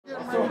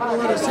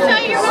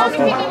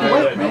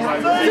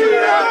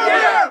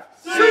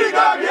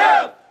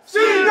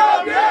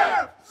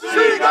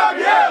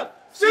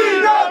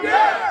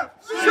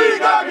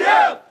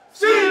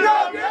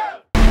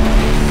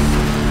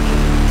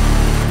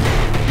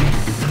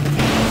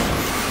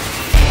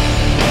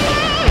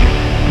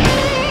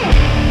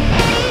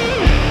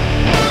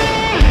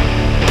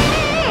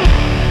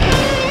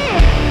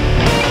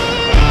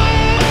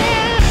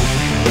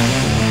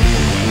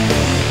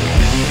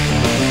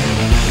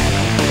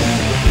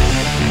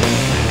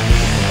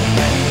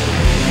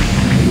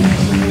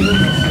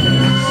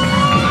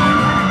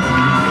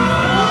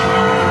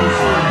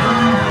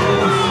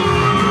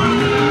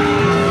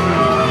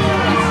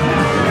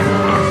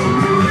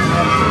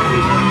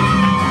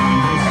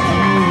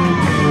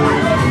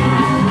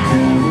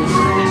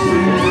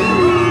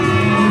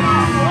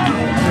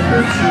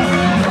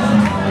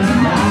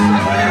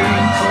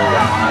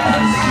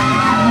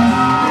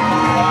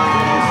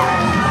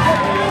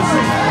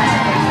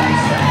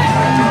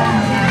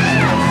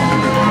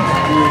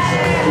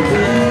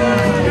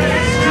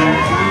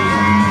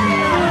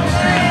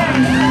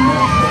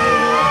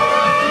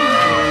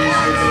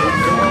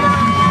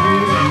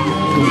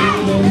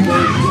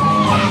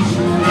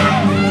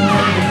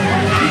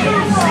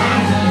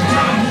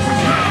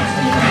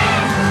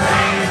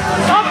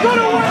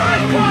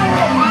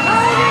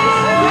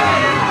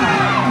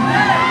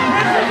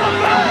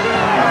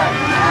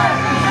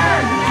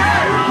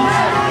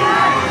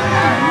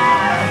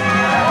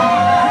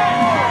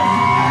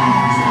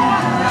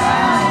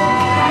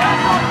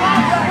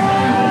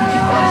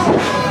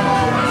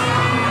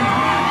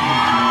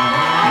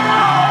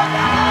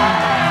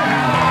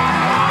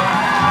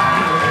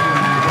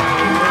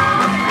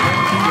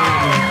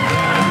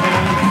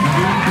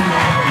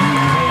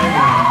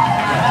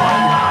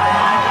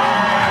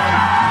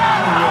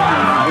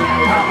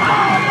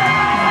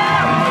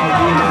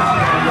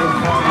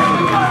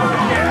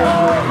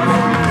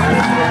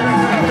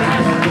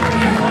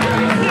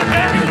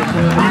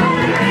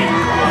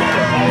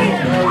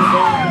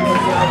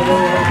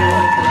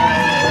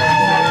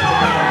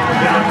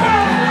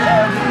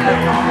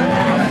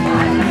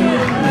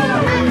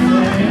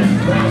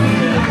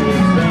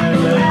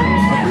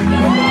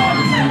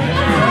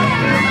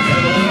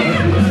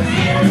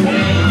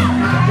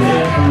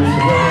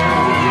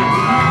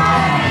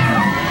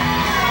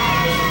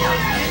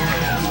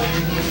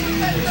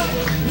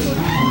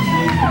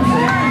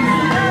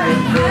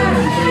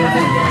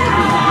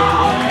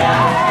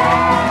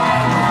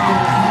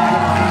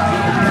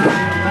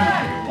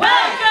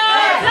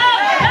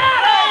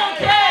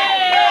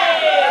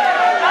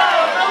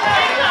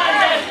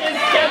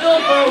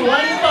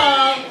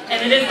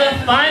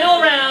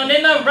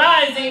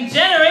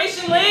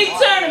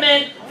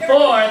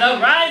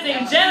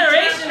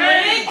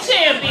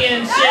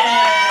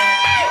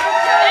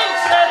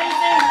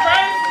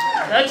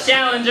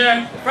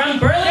Challenger from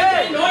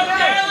Burlington, North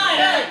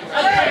Carolina,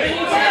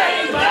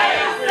 accompanied by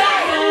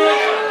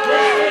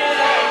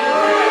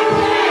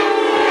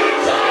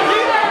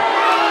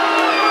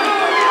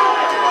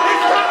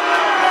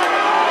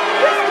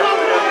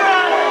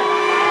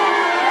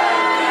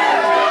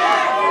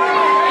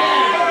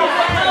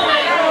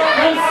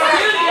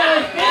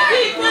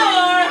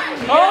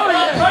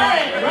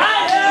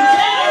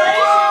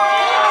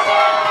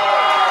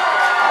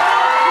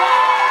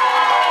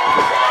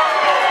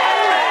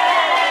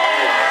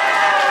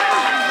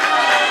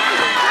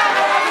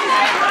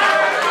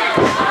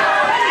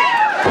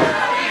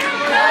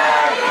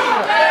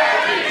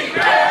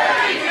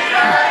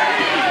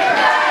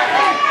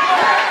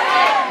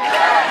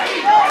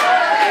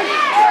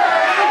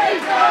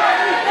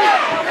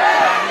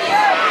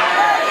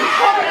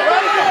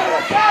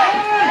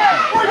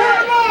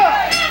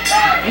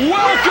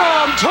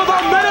to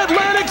the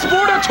Mid-Atlantic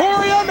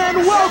Sportatorium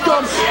and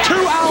welcome to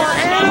our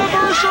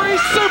anniversary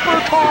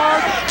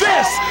supercard.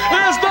 This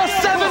is the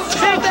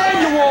 17th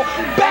annual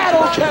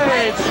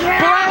Battlecade.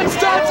 Brad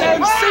Stutts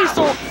and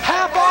Cecil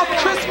half-off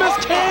Christmas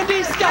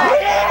candy Scott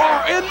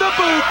are in the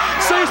booth.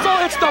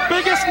 Cecil, it's the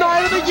biggest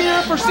night of the year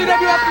for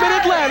CWF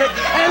Mid-Atlantic,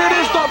 and it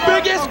is the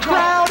biggest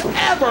crowd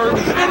ever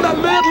in the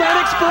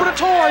Mid-Atlantic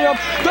Sportatorium.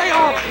 They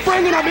are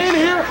bringing them in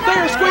here. They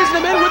are squeezing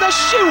them in with a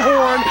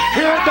shoehorn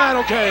here at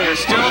Battlecade. They're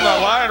still in the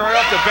line right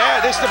off the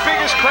bat. It's the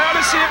biggest crowd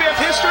in CWF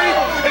history,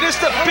 and it's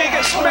the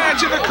biggest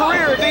match in the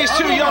career of these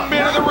two young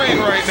men in the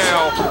ring right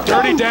now.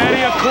 Dirty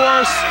Daddy, of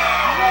course,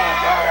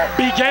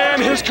 began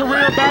his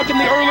career back in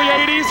the early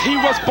 80s. He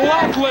was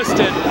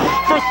blacklisted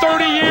for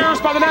 30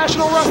 years by the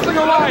National Wrestling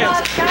Alliance.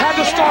 Had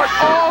to start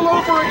all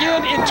over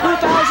again in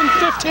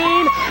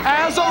 2015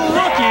 as a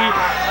rookie.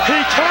 He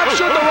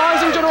captured the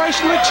Rising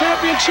Generation League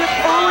Championship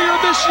earlier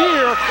this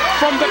year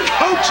from the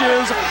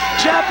coach's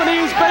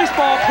Japanese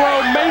baseball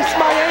pro Mace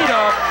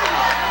Maeda.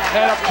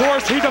 And of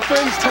course, he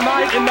defends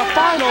tonight in the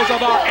finals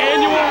of our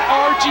annual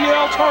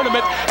RGL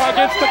tournament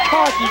against the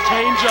cocky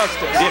Cain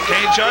Justice. If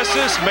Cain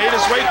Justice made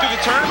his way through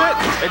the tournament,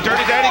 and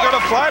Dirty Daddy gonna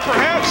fly?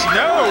 Perhaps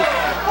no.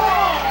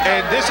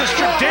 And this is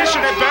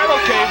tradition at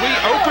Battlecade. We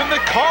open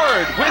the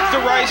card with the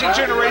Rising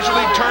Generation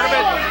League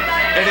tournament,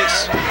 and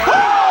it's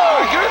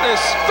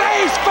this.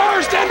 Face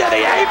first into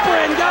the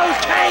apron goes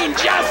Cain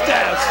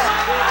Justice.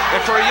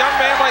 And for a young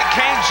man like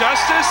Cain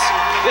Justice,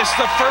 it's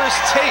the first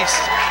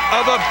taste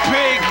of a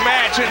big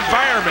match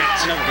environment.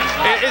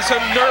 It's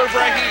a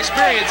nerve-wracking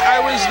experience.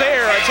 I was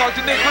there. I talked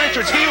to Nick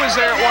Richards. He was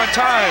there at one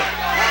time.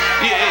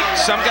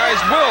 Some guys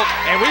wilt,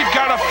 and we've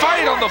got a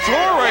fight on the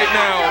floor right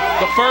now.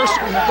 The first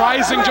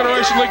Rising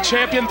Generation League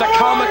champion, the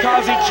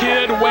Kamakazi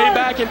Kid, way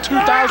back in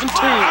 2002.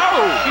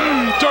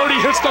 Dirty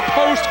hits the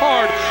post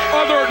hard.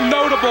 Other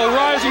notable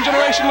Rising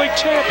Generation League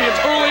champions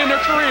early in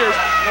their careers: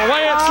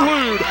 Lance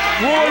Lude,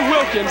 Roy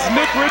Wilkins,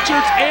 Nick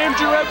Richards,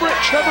 Andrew Everett,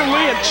 Trevor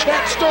Lee, and Chet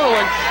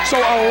Sterling. So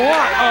a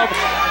lot of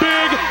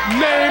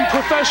big-name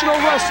professional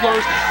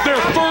wrestlers. Their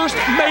first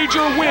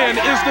major win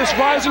is this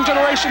Rising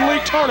Generation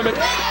League tournament.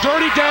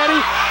 Dirty Daddy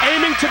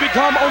aiming to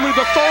become only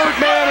the third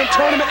man in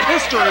tournament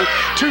history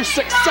to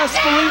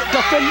successfully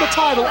defend the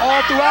title all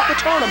throughout the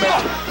tournament.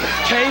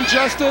 Cain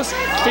Justice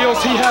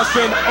feels he has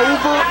been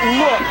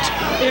overlooked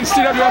in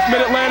CWF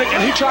Mid-Atlantic,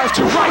 and he tries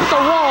to right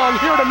the wrong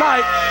here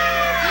tonight.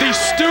 The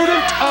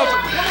student of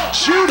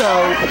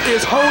judo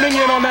is honing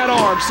in on that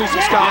arm,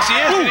 Cecil Scott. Yes, he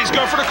is, and he's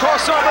going for the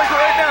cross-arm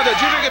breaker right now, the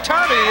judo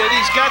gatame, and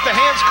he's got the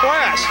hands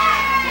clasped.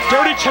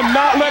 Dirty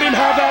cannot let him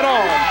have that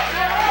arm.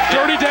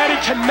 Dirty Daddy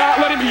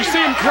cannot let him. You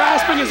see him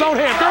grasping his own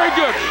hand. Very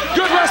good.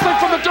 Good wrestling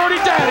from the Dirty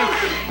Daddy.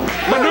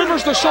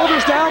 Maneuvers the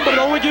shoulders down, but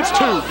it only gets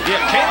two. Yeah,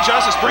 Cain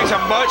Justice brings a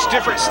much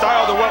different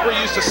style than what we're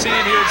used to seeing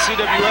here in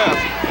CWF.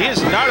 He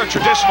is not a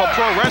traditional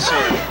pro wrestler.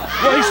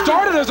 Well, he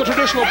started as a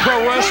traditional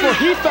pro wrestler.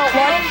 He felt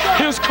like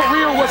his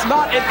career was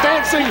not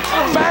advancing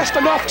fast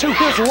enough to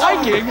his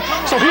liking,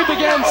 so he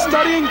began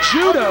studying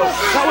judo.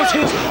 That was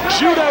his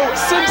judo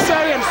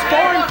sensei and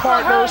sparring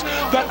partners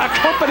that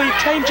accompanied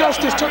Cain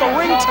Justice to the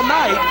ring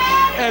tonight,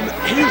 and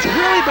he's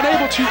really been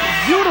able to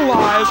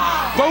utilize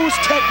those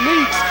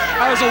techniques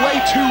as a way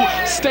to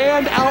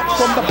stand out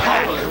from the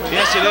pack.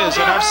 Yes, it is,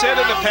 and I've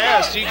said in the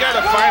past, you got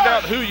to find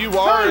out who you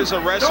are as a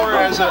wrestler,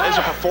 as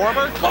a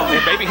performer,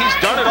 and maybe he's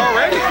done it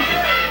already.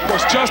 Of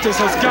course, Justice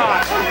has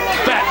got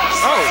that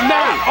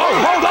snap. Oh,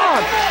 hold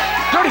on.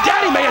 Dirty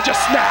Daddy may have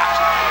just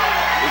snapped.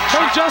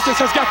 Cain Justice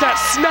has got that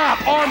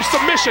snap arm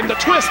submission, the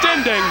twist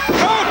ending.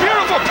 Oh,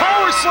 beautiful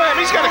power slam.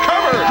 He's got a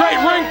cover. Great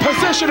ring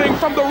positioning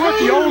from the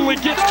rookie, only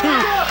gets to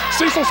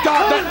Cecil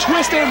Scott. That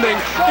twist ending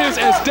is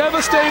as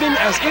devastating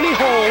as any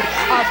hold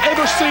I've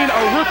ever seen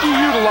a rookie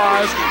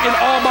utilize in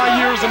all my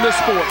years in this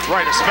sport.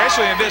 Right,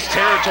 especially in this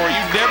territory.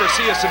 You never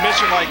see a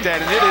submission like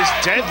that, and it is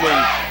deadly.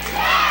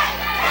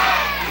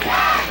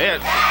 Man.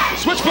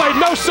 Switchblade,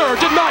 no sir,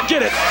 did not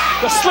get it.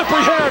 The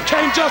slippery hair of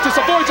Cain Justice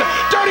avoids it.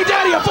 Dirty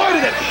Daddy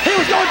avoided it. He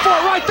was going for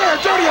it right there.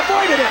 Dirty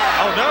avoided it.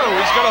 Oh no,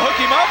 he's gonna hook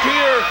him up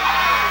here.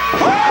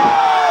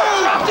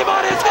 Oh! Dropped him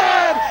on his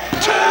head.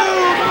 2-0.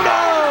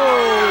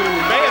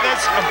 Man,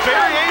 that's a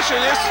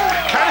variation. It's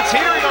kind of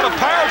teetering on a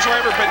pile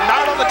driver, but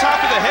not on the top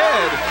of the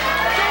head.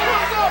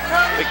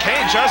 The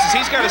Cain Justice,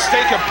 he's got to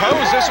stay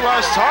composed. This is what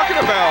I was talking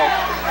about.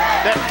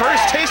 That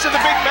first taste of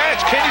the big match,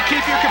 can you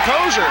keep your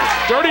composure?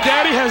 Dirty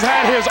Daddy has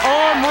had his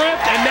arm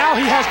ripped, and now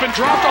he has been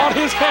dropped on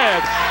his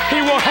head. He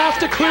will have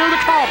to clear the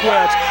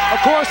cobwebs. Of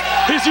course,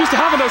 he's used to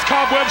having those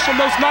cobwebs from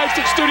those nights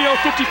at Studio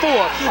 54,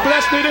 but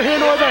that's neither here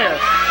nor there.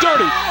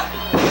 Dirty.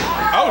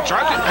 Oh,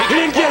 dropped it.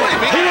 He didn't get it.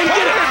 He didn't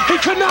get it. He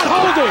could not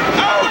hold him.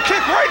 Oh,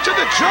 kick right to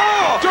the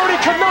jaw. Dirty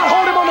could not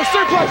hold him on the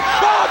suplex.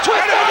 Oh,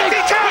 twist ending.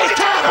 He's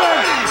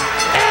tapping.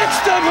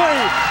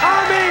 Instantly.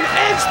 I mean,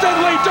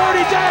 instantly,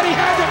 Dirty Daddy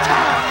has it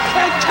tapped.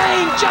 And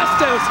Cain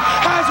Justice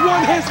has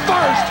won his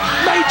first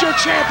major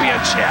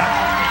championship.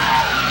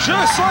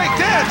 Just like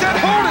that. That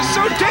hold is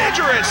so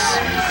dangerous.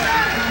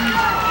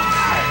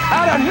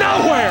 Out of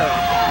nowhere.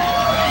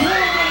 4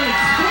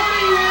 minutes,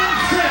 41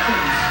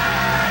 seconds.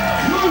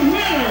 The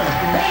winner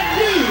and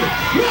new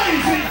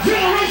Rising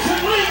Generation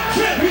League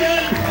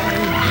champion,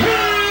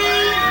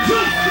 Cain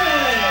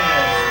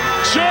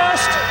Justice.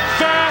 Just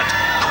that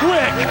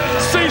quick.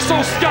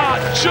 Cecil Scott,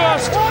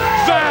 just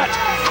that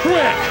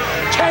quick.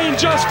 Cain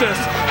Justice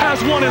has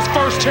won his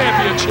first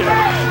championship.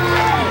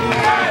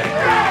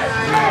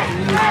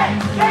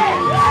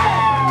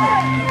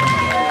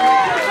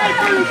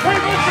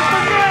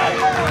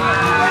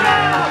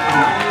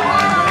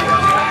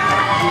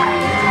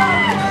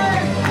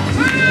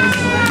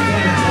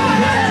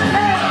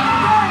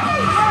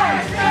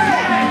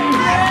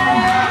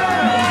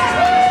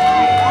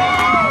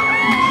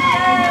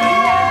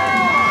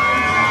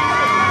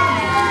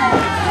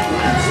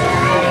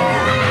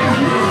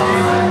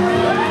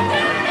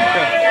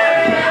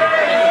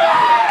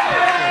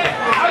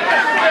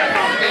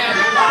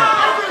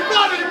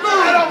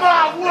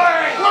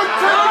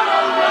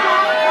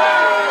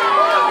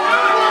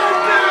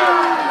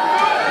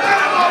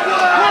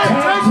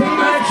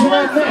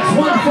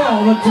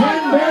 The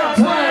 10-minute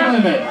time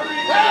limit.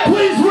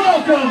 Please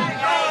welcome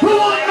the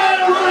one-man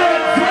arena,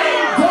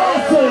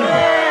 Dawson.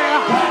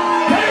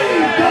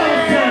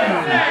 Dawson.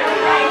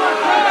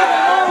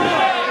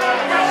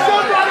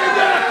 Somebody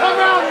better come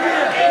out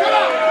here.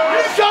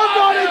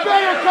 Somebody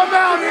better come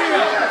out here.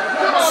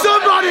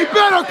 Somebody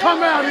better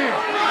come out here.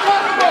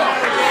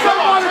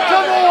 Somebody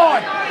come on.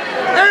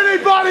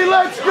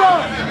 Let's go!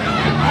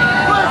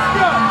 Let's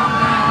go!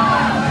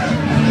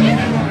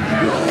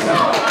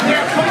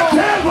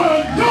 Devin,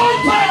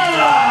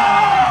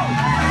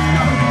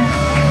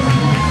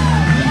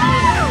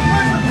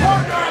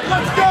 Dalton!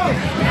 Let's go!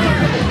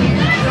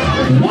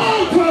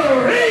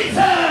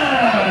 Eaton!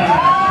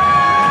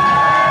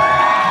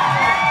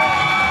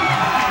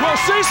 Well,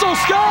 Cecil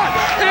Scott,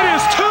 it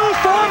is two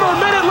former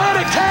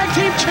Mid-Atlantic Tag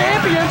Team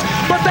Champions,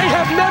 but they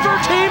have never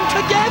teamed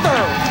together.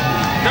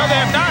 No, they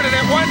have not, and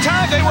at one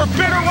time they were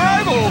bitter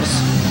rivals.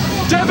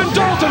 Devin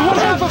Dalton, one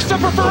half of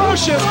Super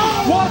Ferocious.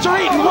 Walter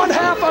Eaton, one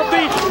half of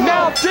the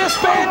now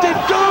disbanded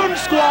Goon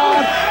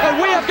Squad.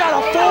 And we have got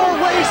a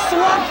four-way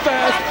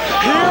slugfest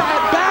here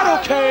at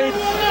Battlecade.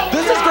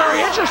 This is very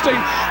interesting.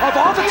 Of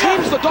all the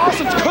teams the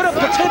Dawsons could have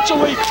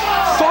potentially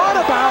thought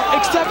about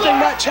accepting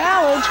that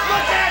challenge,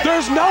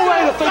 there's no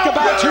way to think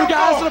about two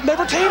guys that have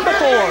never teamed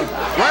before.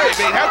 Right, I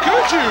mean, how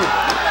could you?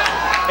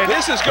 And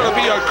this is going to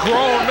be a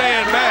grown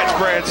man match,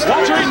 Brad Stutts.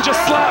 Walter Eaton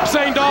just slapped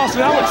Zane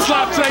Dawson. I would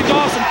slap Zane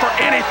Dawson for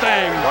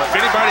anything. Well, if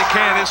anybody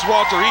can, it's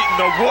Walter Eaton,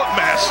 the whoop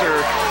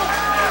master.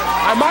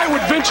 I might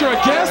would venture a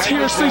guess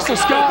here, Cecil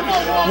Scott.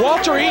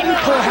 Walter Eaton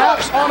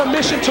perhaps on a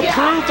mission to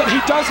prove that he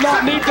does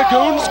not need the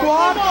Goon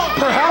Squad.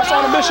 Perhaps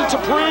on a mission to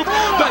prove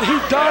that he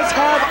does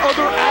have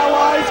other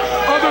allies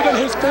other than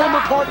his former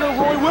partner,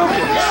 Roy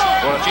Wilkins.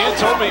 Well, if you had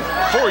told me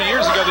 4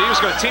 years ago that he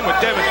was going to team with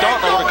Devin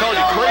Dalton, I would have called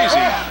you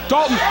crazy.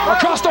 Dalton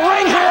across the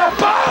ring here.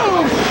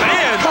 Boom!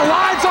 Man!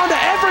 Collides onto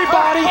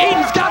everybody.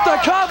 Eaton's got the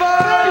cover.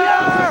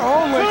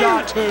 Only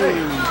got two.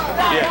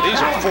 Yeah,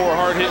 these are four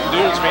hard-hitting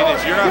dudes. I mean,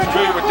 if you're not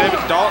familiar with Devin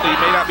Dalton, he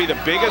may not be the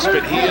biggest,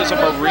 but he is a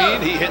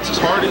Marine. He hits as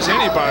hard as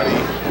anybody.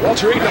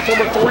 Walter Eaton, a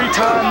former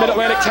three-time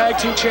Mid-Atlantic Tag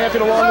Team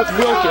Champion along with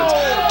Wilkins.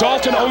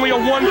 Dalton, only a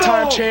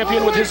one-time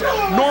champion with his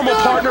normal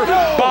partner,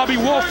 Bobby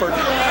Wolford.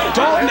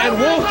 Dalton and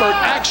Wolford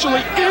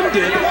actually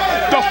ended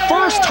the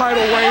first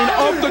title reign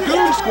of the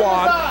Goon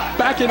Squad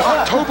back in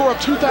October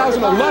of 2011.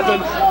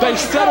 They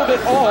settled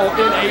it all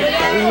in a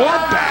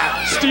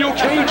bloodbath steel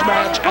cage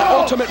match at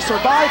Ultimate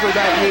Survivor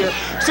that year.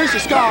 Cecil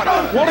Scott,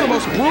 one of the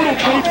most brutal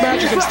cage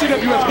matches in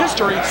CWF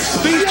history.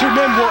 These two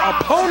men were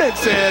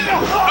opponents in.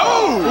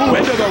 Ooh,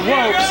 into the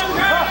ropes.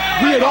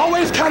 We had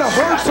always kind of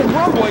heard some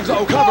rumblings.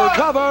 Oh, cover,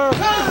 cover.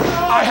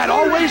 I had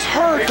always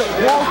heard that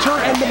Walter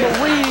and the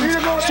Marines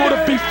sort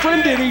of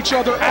befriended each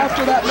other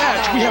after that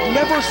match. We have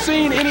never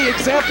seen any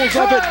examples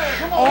of it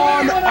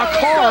on a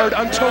card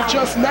until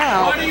just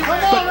now.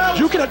 But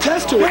you can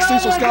attest to it,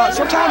 Cecil Scott.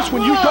 Sometimes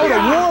when you go to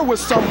war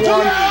with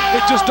someone,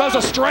 it just does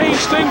a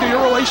strange thing to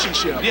your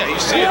relationship. Yeah, you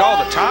see it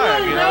all the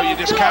time. You know, you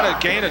just kind of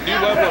gain a new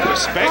level of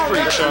respect for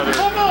each other.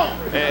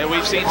 And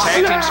we've seen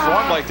tag teams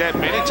form like that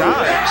many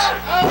times.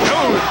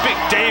 Oh, Big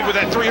Dave with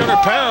that 300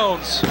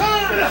 pounds.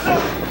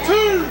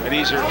 And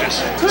these are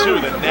just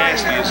two of the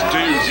nastiest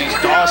dudes, these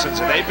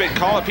Dawsons, and they've been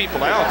calling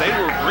people out. They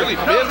were really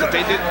pissed that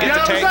they didn't get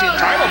the tag team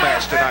title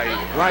match tonight.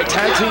 Right,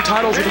 tag team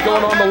titles will be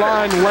going on the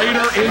line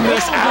later in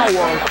this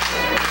hour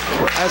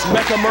as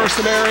Mecha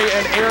Mercenary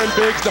and Aaron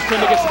Biggs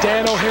defend against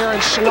Dan OHare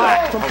and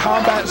Shlak from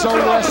Combat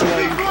Zone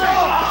Wrestling.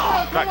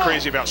 Not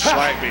crazy about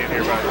Shlak being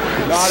here, by the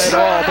way. Not at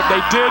all, but they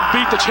did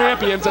beat the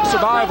champions at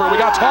Survivor. We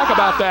got to talk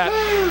about that.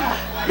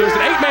 There's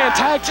an 8-man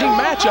tag team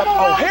matchup.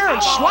 OHare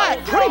and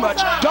Shlak pretty much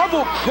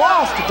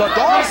double-crossed the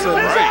Dawsons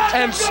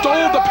and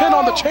stole the pin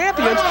on the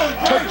champions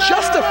to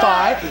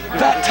justify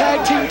that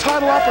tag team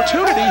title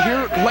opportunity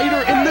here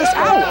later in this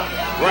hour.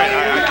 Right,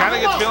 I kind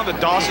of get the feeling that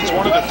Dawson's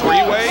one of the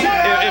three-way,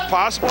 if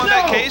possible in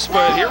that case,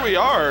 but here we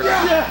are.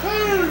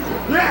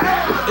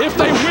 If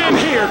they win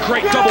here,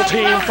 great double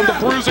team from the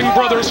Bruising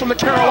Brothers from the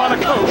Carolina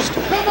coast.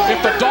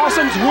 If the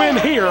Dawsons win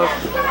here,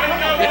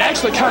 it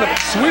actually kind of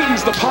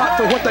sweetens the pot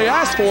for what they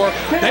asked for.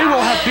 They will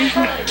have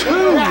beaten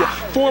two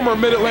former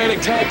Mid-Atlantic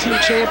Tag Team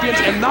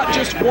Champions and not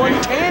just one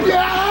tandem.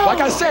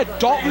 Like I said,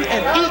 Dalton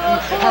and Eaton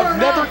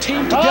have never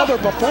teamed together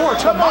before,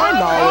 to my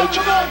knowledge.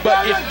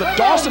 But if the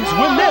Dawsons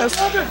win this,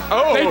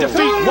 they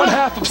defeat one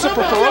half of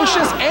Super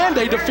Ferocious and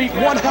they defeat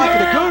one half of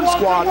the Goon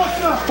Squad.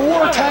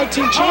 4 tag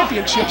team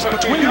championships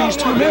between these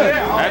two men.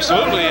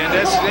 Absolutely, and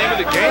that's the name of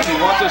the game. You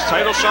want those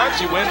title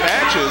shots, you win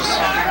matches.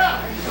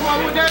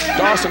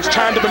 Dawson's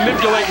trying to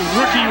manipulate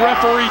rookie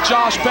referee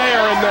Josh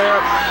Baer in there.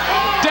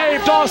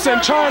 Dave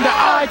Dawson trying to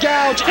eye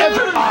gouge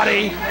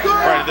everybody.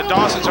 Right, the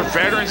Dawsons are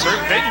veterans.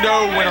 They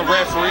know when a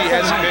referee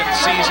hasn't been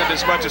seasoned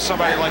as much as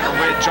somebody like a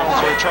Red Jones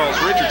or a Charles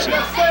Richardson.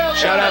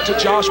 Shout out to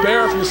Josh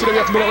Baer from the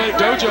CWF Mid-Atlantic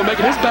Dojo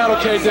making his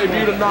Battlecade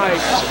debut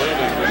tonight.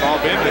 Absolutely, we've all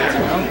been there.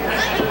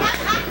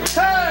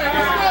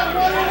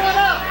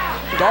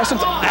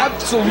 Dawson's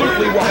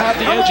absolutely will have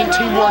the edge in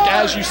teamwork,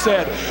 as you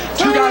said.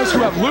 Two guys who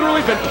have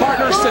literally been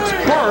partners since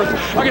birth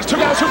against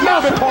two guys who've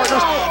never been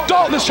partners.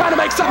 Dalton is trying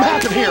to make something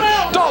happen here.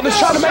 Dalton is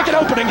trying to make an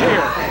opening here.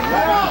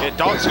 And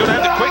Dalton's going to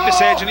have the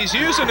quickness edge, and he's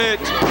using it.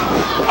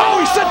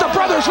 Oh, he sent the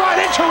brothers right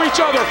into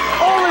each other.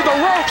 Only the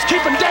ropes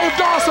keeping Dave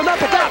Dawson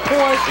up at that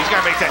point. He's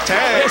got to make that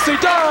tag. Yes, he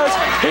does.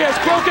 He has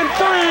broken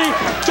free.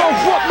 The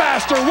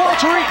Whoopmaster,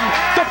 Walter Eaton,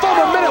 the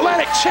former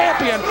Mid-Atlantic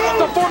champion,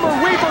 the former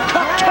Weaver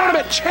Cup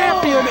tournament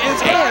champion, is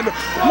in.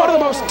 One of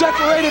the most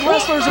decorated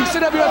wrestlers in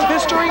CWF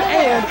history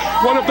and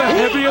one of the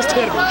heaviest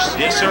hitters.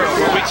 Yes, sir.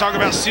 When we talk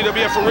about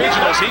CWF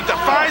Originals, he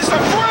defies the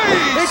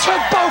freeze. He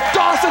took both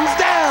Dawsons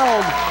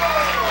down.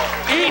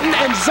 Eaton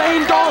and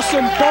Zane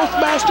Dawson, both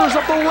masters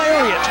of the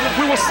lariat.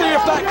 We will see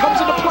if that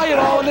comes into play at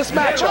all in this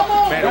matchup.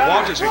 Man,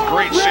 Walter's in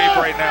great shape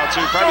right now,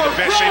 too. Probably the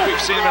best shape we've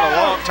seen him in a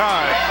long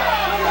time.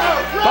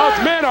 Both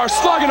men are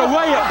slugging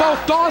away at both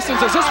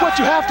Dawsons. Is this what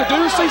you have to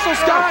do, Cecil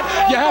Scott?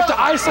 You have to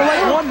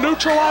isolate one,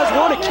 neutralize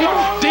one, and keep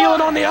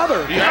dealing on the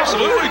other. You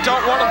absolutely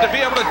don't want him to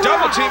be able to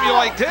double team you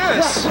like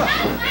this.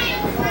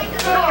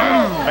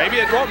 Maybe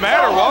it won't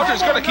matter.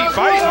 Walter's going to keep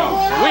fighting.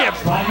 We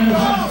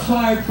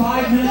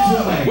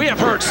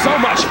have heard so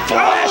much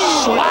flash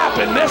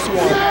slap in this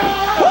one.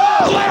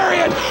 Oh,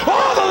 lariat!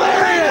 Oh, the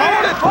lariat!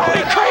 Oh,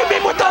 he creamed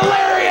him with the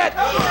lariat!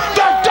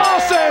 The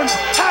Dawsons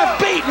have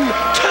beaten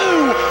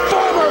two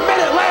former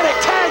Mid-Atlantic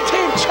Tag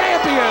Team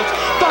champions.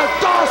 The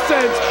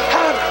Dawsons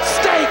have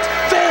staked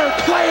their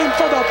claim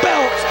for the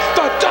belts.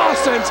 The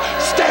Dawsons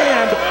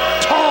stand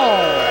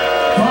tall.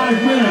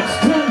 5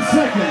 minutes, 10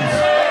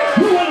 seconds.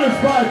 The winners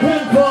by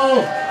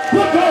pinfall, the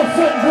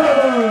Dawson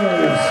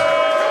Brothers.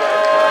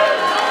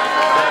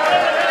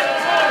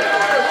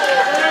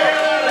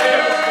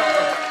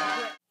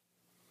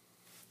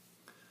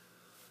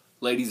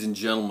 Ladies and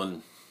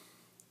gentlemen,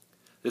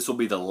 this will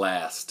be the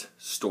last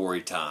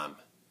story time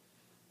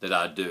that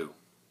I do,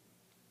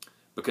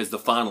 because the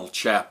final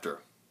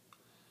chapter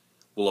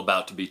will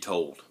about to be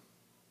told.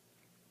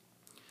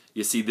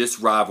 You see, this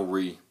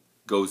rivalry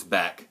goes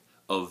back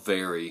a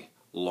very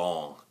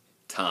long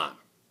time.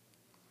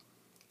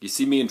 You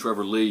see, me and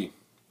Trevor Lee,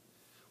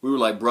 we were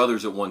like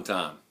brothers at one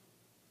time.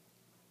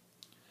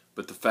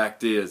 But the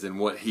fact is, and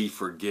what he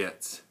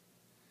forgets,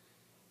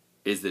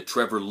 is that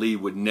Trevor Lee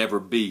would never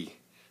be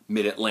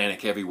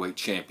Mid-Atlantic Heavyweight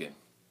Champion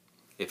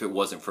if it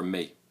wasn't for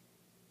me.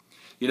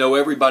 You know,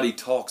 everybody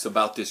talks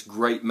about this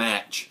great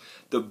match,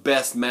 the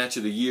best match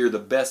of the year, the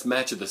best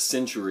match of the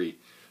century.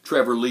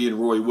 Trevor Lee and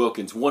Roy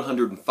Wilkins,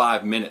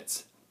 105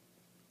 minutes.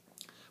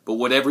 But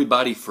what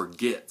everybody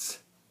forgets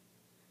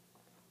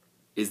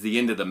is the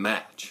end of the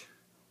match.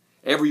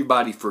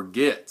 Everybody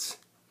forgets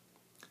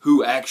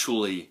who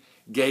actually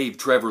gave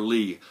Trevor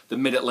Lee the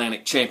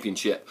Mid-Atlantic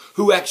Championship,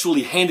 who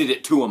actually handed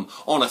it to him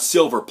on a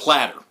silver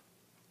platter.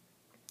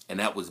 And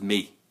that was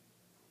me.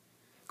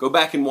 Go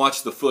back and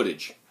watch the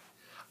footage.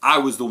 I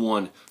was the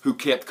one who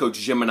kept Coach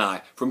Gemini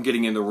from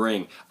getting in the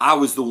ring. I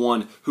was the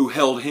one who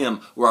held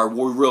him where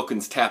Roy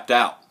Wilkins tapped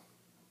out.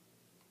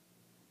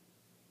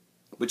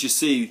 But you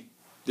see,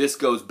 this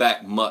goes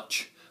back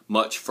much,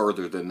 much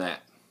further than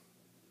that.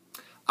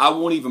 I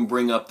won't even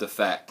bring up the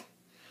fact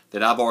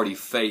that I've already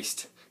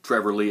faced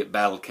Trevor Lee at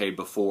Battlecade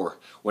before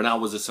when I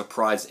was a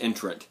surprise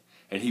entrant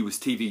and he was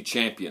TV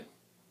champion.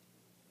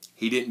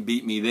 He didn't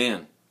beat me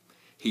then.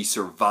 He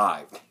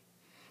survived.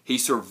 He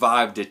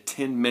survived a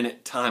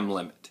 10-minute time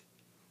limit.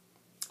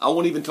 I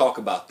won't even talk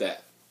about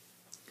that.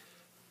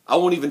 I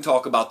won't even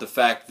talk about the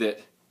fact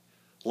that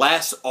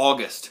last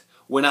August,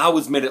 when I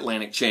was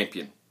Mid-Atlantic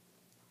champion,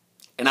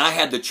 and I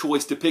had the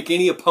choice to pick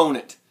any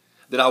opponent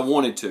that I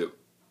wanted to,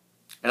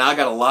 and I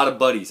got a lot of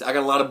buddies. I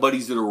got a lot of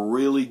buddies that are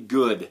really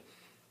good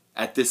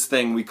at this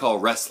thing we call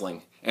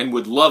wrestling and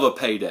would love a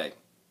payday.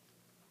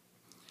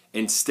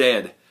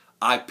 Instead,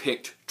 I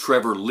picked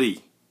Trevor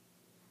Lee.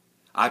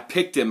 I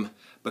picked him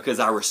because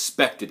I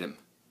respected him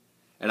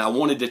and I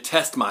wanted to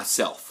test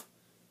myself.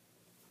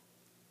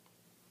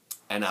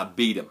 And I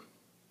beat him.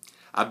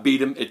 I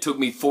beat him. It took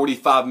me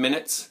 45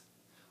 minutes,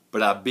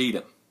 but I beat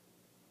him.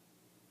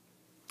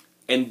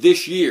 And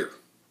this year,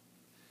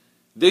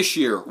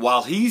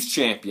 while he's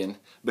champion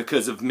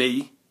because of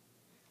me,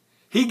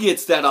 he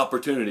gets that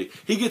opportunity.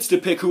 He gets to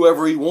pick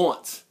whoever he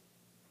wants.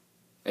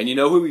 And you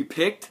know who he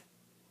picked?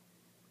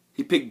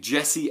 He picked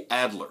Jesse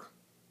Adler,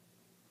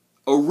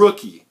 a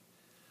rookie,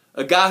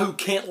 a guy who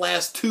can't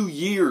last 2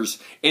 years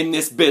in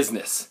this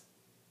business.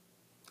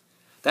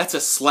 That's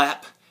a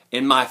slap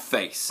in my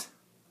face.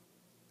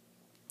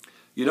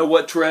 You know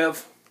what,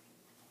 Trev?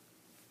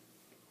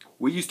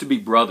 We used to be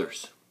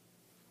brothers.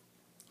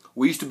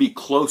 We used to be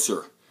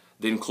closer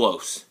than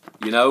close,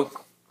 you know?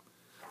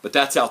 But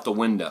that's out the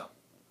window.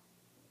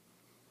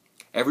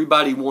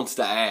 Everybody wants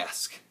to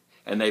ask,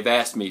 and they've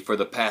asked me for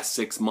the past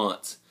 6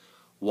 months,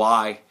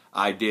 why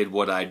I did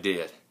what I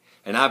did.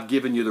 And I've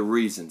given you the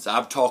reasons.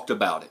 I've talked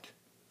about it.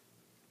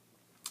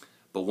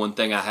 But one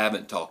thing I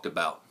haven't talked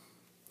about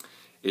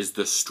is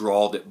the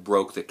straw that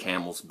broke the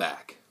camel's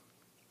back.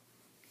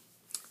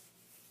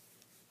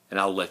 And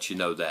I'll let you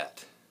know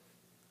that.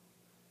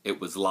 It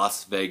was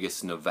Las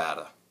Vegas,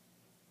 Nevada,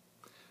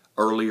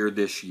 earlier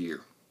this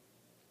year.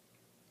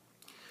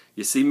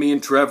 You see, me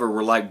and Trevor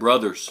were like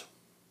brothers.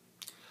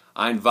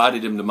 I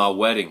invited him to my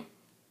wedding.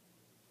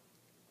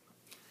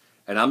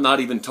 And I'm not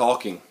even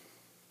talking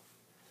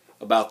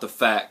about the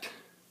fact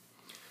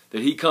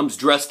that he comes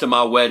dressed to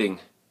my wedding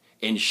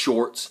in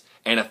shorts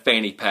and a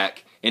fanny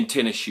pack and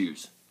tennis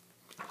shoes.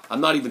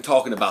 I'm not even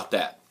talking about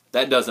that.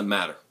 That doesn't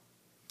matter.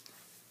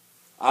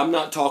 I'm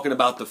not talking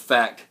about the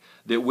fact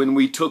that when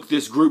we took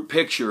this group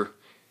picture,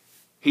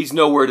 he's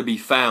nowhere to be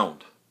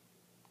found.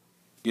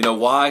 You know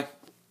why?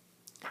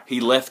 He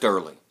left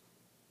early.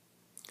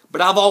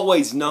 But I've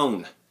always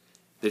known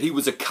that he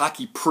was a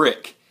cocky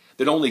prick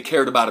that only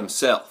cared about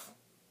himself.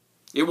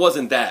 It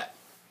wasn't that.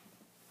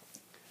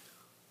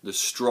 The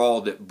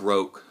straw that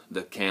broke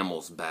the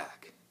camel's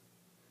back.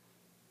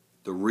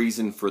 The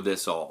reason for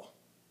this all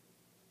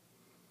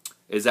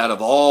is out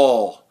of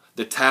all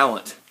the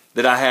talent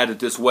that I had at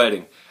this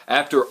wedding,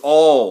 after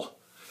all,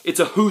 it's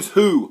a who's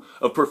who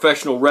of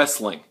professional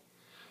wrestling.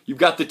 You've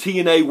got the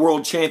TNA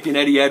World Champion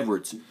Eddie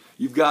Edwards.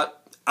 You've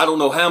got, I don't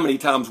know how many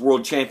times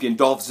World Champion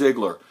Dolph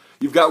Ziggler.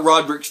 You've got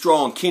Roderick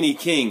Strong, Kenny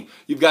King.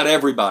 You've got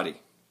everybody.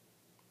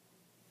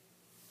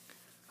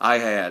 I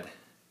had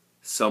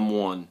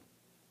someone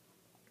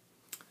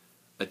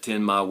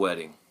attend my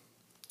wedding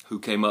who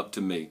came up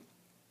to me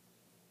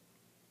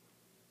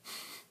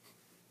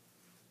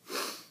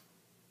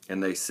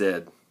and they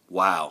said,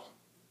 "Wow,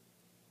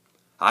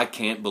 I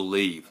can't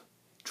believe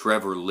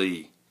Trevor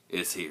Lee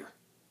is here."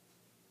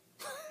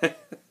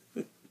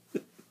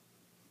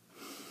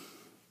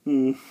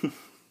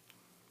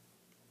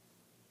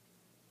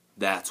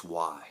 That's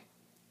why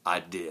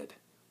I did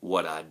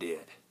what I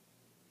did.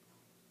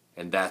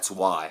 And that's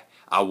why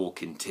I will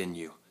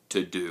continue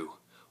to do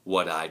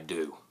what I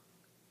do.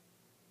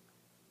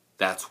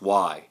 That's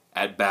why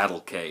at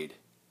Battlecade,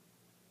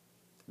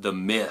 the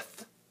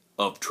myth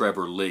of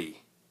Trevor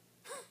Lee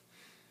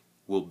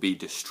will be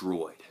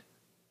destroyed.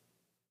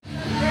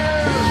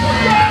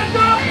 Stand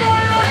up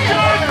for your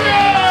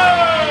champion!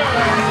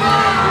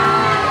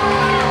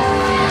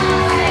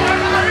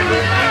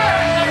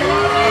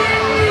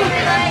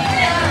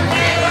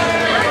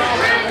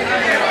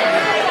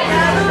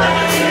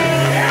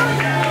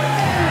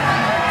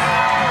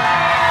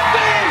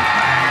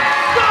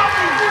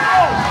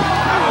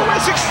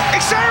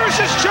 Cyrus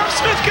just jumped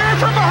Smith Garrett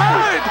from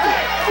behind.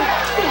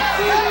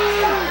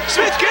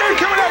 Smith Garrett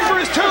coming out for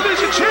his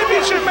television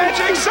championship match.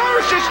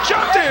 Cyrus just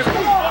jumped him.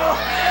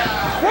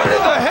 What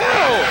in the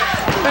hell?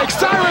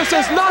 Cyrus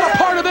is not a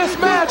part of this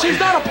match. He's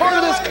not a part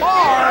of this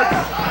card.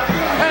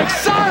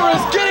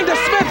 Cyrus getting to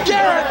Smith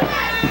Garrett.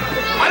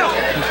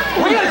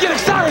 We gotta get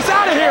Cyrus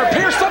out of here.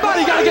 Pierce,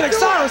 somebody gotta get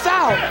Cyrus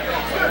out.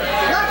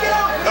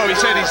 Oh, he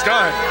said he's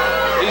done.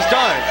 He's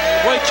done.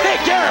 Well, he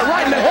kicked Garrett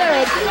right in the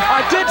head.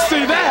 I did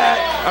see that.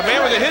 A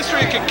man with a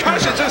history of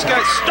concussions just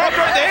got stopped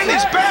right there in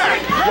his back.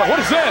 What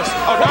is this?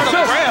 Oh, not on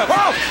the ramp.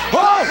 Oh!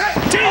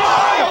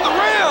 DUI on the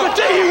ramp.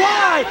 The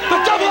DUI!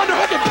 The double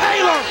underhook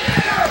impaler!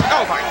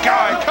 Oh my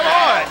God, come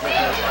on.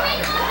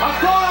 I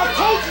thought I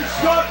told you,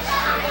 Stutts.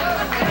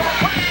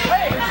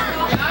 Hey,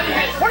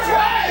 what's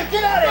wrong?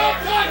 Get out of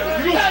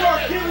here. You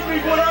start giving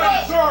me what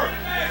I deserve.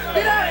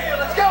 Get out of here,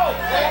 let's go.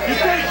 You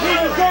think he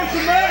deserves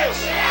a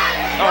match?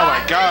 Oh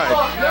my God.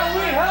 No,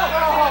 we need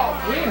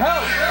help. We need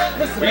help.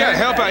 We got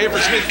help out here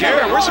for Smith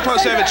Garrett. We're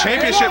supposed to have a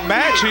championship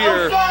match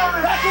here.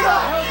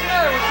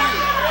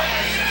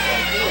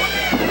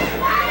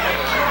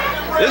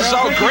 This is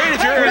all great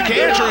if you're Aric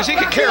Andrews. He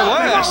could care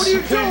less. What are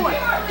you doing?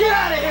 Get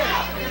out of here.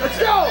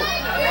 Let's go.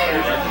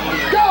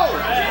 Go.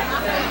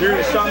 You're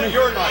going to stop me?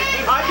 Your night.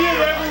 I did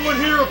everyone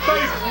here a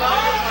favor.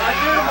 I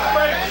did him a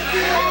favor.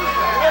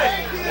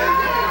 Hey,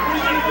 what are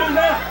you going to do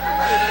now?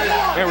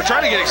 Man, we're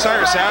trying to get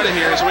Cyrus out of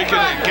here so we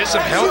can get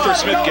some help for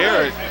Smith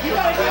Garrett. You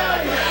don't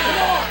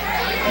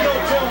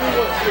tell me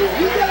what to do.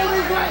 You got to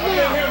leave right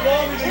here. I've been here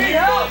longer than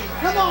you.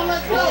 Come on,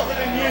 let's go.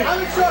 I'm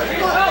in charge.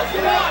 Come on.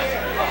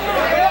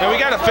 And we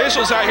got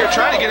officials out here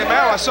trying to get him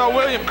out. I saw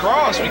William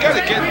Cross. We got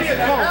to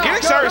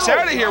get Cyrus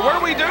out of here. What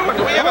are we doing?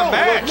 Do we have a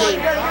match?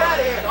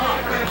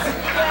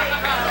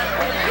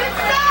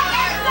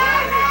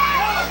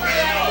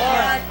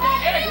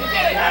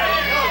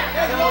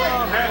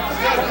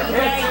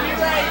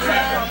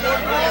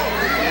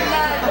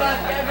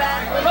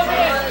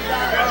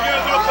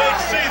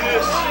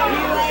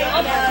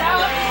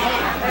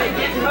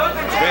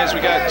 Man,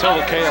 we got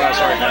total chaos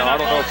right now. I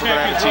don't know if we're going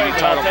to have a TV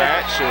title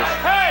match. Or...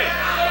 Hey!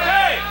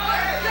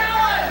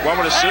 Well, I'm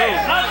going to assume.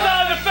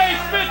 Outside the face,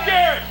 Smith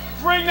Garrett!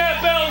 Ring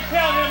that bell and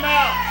count him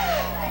out!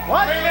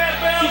 What? Ring that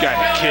bell. You got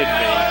to be kidding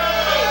me.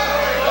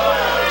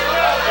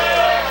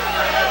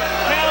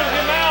 Count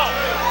him out!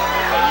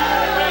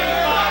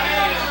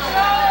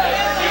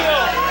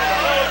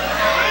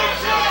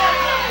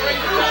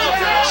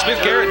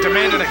 Smith Garrett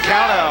demanded a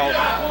count out.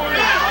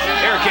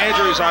 Aric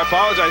Andrews, I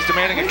apologize,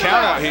 demanding a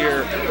count out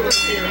here.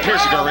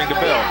 Pierce is going to ring the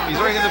bell.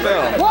 He's ringing the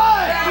bell.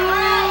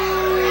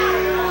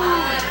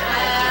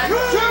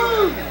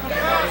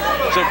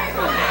 So,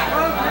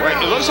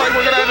 it looks like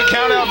we're going to have a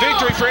count out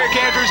victory for Aric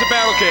Andrews at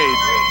Battlecade.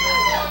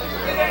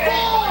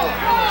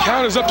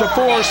 Count is up to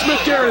 4.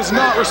 Smith Garrett is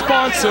not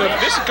responsive.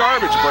 This is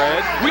garbage,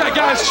 Brad. We got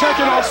guys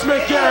checking on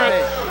Smith Garrett.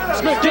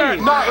 Smith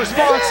Garrett not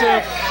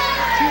responsive.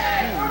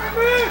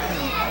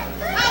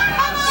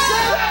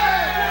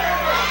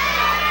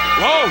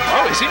 Whoa.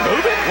 Oh, is he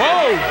moving?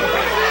 Whoa.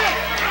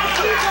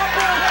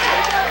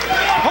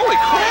 Holy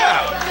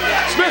crap.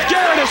 Smith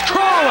Garrett is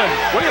crawling.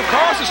 William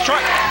Cross is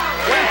trying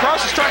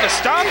to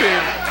stop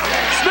him.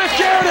 Smith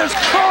Garrett is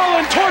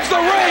crawling towards the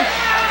ring.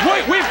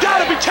 Wait, we've got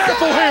to be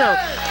careful here.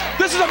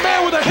 This is a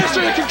man with a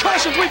history of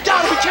concussions. We've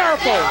got to be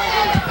careful.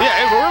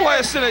 Yeah, and we're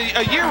less than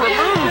a year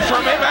removed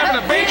from him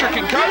having a major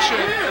concussion.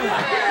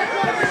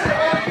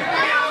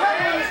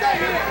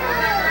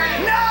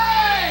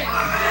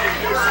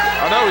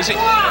 Oh no, is he?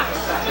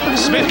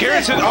 Smith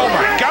Garrett's in, oh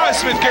my God,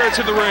 Smith Garrett's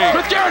in the ring.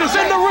 Smith Garrett is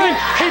in the ring.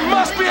 He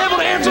must be able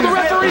to answer the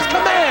referee's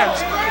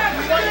commands.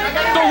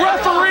 The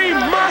referee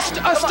must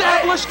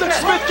establish that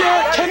Smith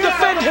Garrett can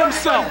defend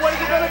himself.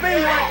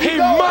 He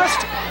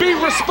must be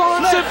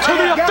responsive to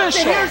the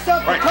official.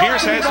 Right,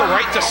 Pierce has the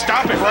right to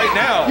stop it right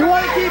now. You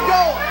want to keep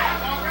going?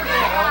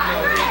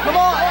 Come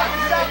on.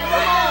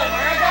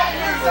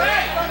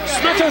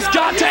 Smith has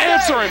got to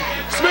answer him.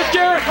 Smith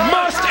Garrett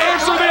must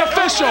answer the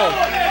official.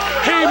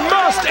 He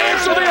must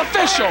answer the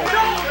official.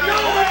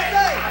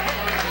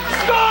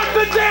 Start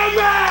the damn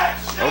match!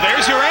 Oh,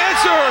 there's your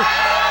answer.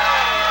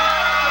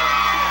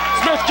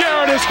 Smith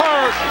Garrett is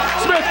hurt.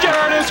 Smith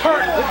Garrett is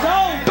hurt.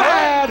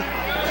 Bad.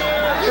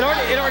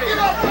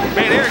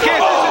 Man, Aric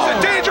Andrews is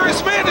a dangerous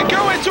man to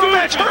go into a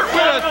match hurt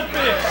with.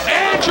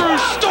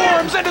 Andrews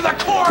storms into the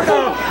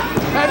corner.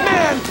 And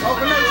man,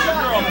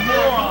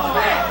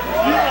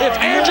 if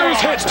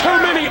Andrews hits too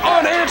many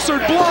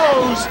unanswered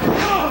blows,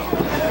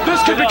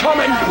 this could become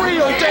a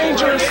real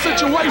dangerous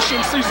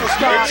situation, Cecil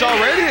Scott. It's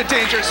already a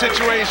dangerous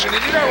situation,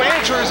 and you know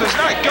Andrews is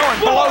not going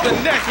below the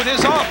neck with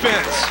his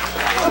offense.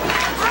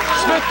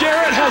 Smith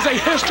Garrett has a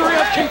history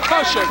of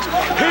concussions.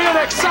 He and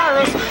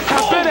Osiris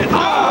have been at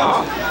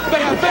odds.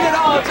 They have been at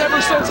odds ever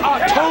since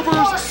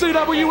October's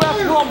CWF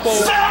Rumble.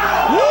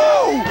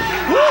 Woo!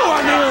 Woo, a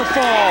near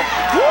fall.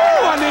 Woo,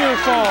 a near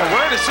fall.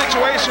 We're in a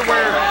situation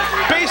where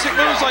basic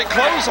moves like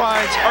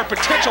clotheslines are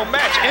potential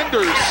match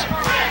enders.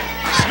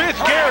 Smith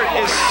Garrett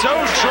is so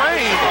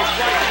drained.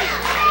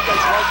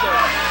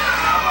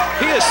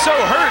 He is so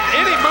hurt.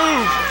 Any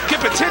move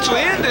can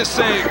potentially end this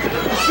thing.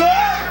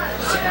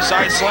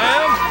 Side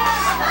slam.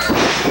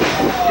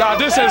 God,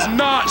 this is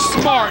not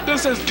smart.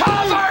 This is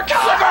cover,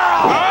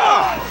 girl!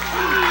 Ah!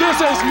 This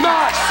is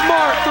not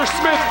smart for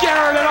Smith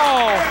Garrett at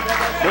all.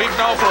 We've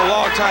known for a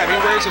long time. He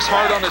wears his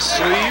heart on his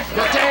sleeve.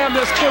 But damn,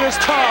 this kid is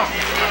tough.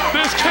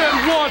 This kid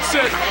wants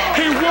it.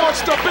 He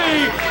wants to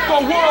be the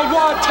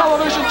worldwide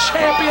television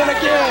champion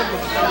again.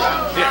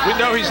 Yeah, we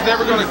know he's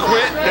never going to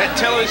quit. That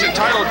television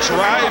title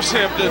drives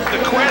him. The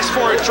quest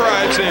for it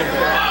drives him.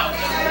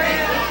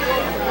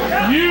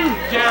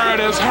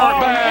 Garrett is hurt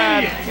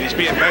bad. He's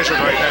being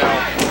measured right now.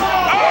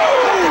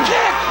 Oh!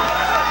 Kick!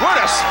 What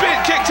a spin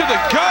kick to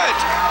the gut!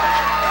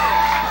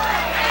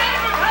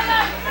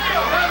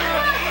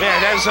 Man,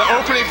 that's an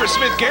opening for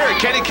Smith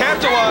Garrett. Can he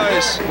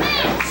capitalize?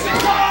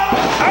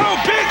 Oh,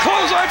 big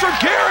clothesline from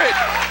Garrett!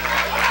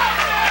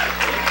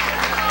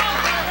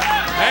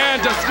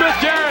 And does Smith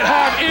Garrett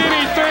have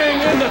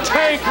anything in the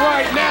tank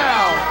right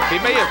now?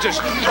 He may have just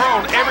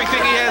thrown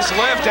everything he has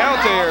left out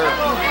there.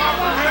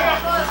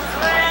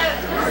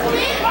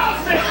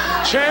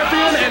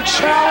 Champion and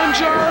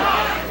challenger.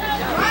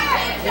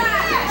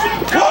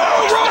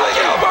 Whoa, rolling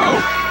elbow!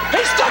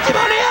 He stuck him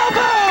on the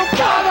elbow!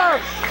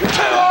 Cover!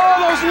 To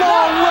all those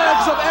long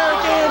legs of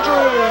Aric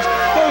Andrews.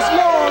 Those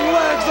long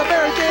legs of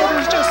Aric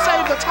Andrews just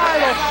saved the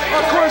title.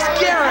 Of course,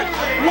 Garrett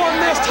won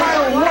this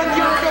title 1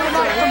 year ago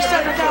tonight from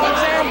Cedric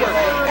Alexander.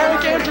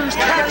 Aric Andrews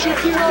captured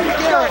Hero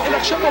Garrett in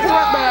a triple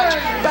threat match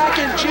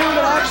back in June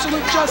at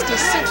Absolute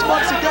Justice 6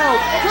 months ago.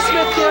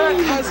 Smith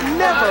Garrett has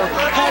never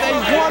had a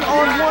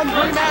one-on-one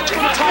rematch for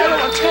the title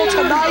until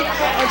tonight,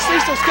 and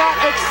Cecil Scott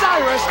and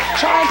Cyrus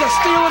trying to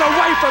steal it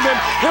away from him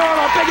here on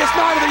our biggest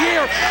night of the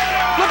year.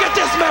 Look at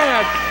this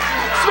man.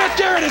 Smith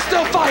Garrett is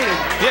still fighting.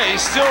 Yeah,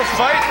 he's still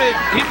fighting.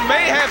 He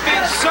may have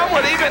things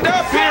somewhat evened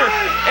up here.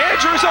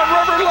 Andrews on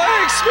rubber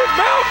legs. Smith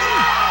Mountain.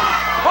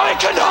 Oh, he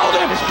couldn't hold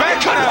him. His back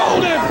couldn't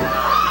hold him.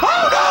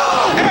 Oh,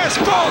 no.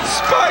 Asphalt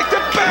spike. The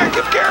back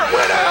of Garrett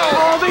went out.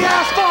 Oh, the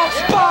asphalt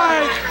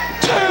spike.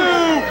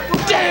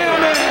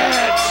 Damn it.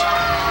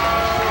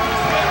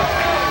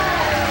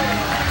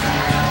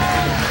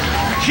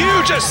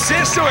 Huge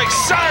assist to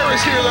Osiris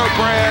here, though,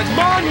 Brad.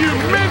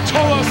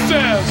 Monumental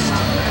assist.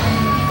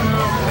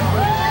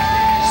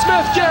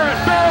 Smith Garrett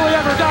barely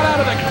ever got out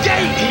of the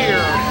gate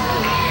here.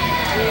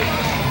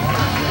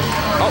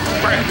 Oh,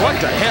 Brad, what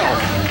the hell?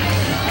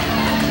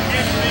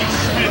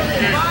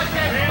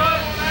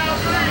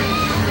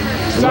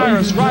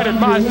 Cyrus right in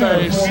my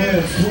face.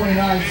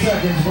 29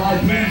 seconds by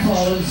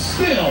pinfall and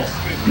still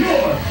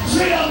your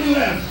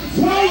CWF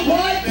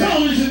Worldwide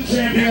Television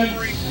Champion,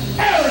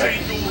 Aric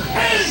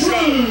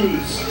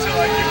Andrews.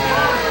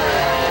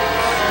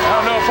 I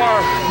don't know if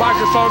our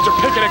microphones are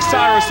picking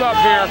Osiris up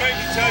here.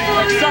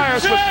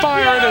 Osiris with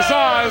fire in his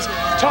eyes,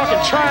 talking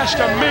trash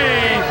to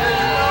me.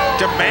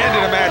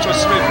 Demanded a match with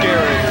Smith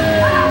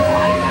Garrett.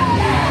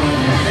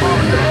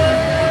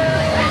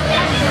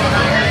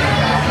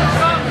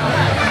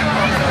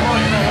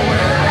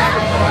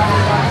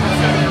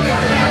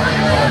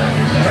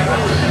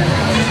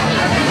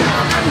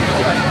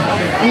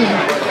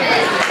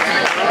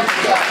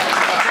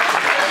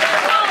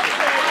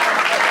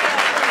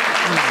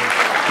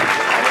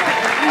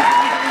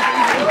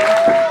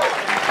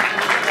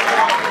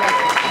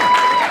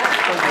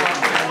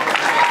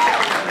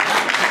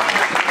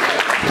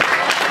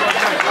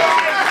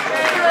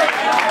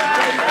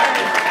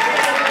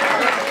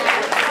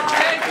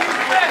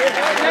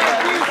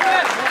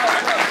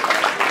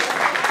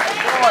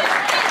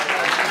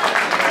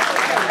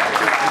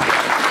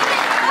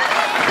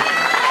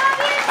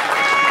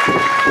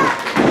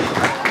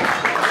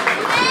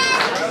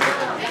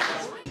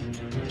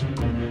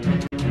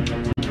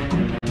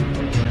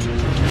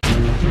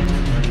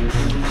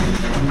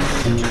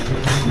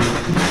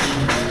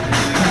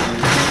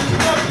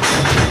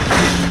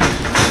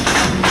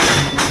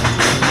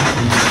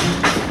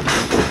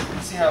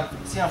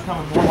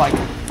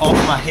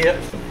 hip.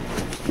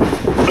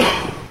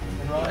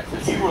 And right,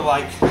 you were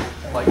like,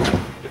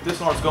 if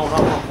this arm's going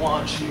up on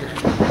lunch here,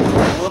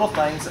 the little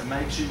things that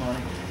makes you money.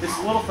 It's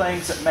the little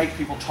things that make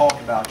people talk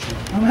about you.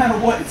 No matter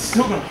what, it's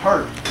still gonna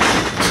hurt.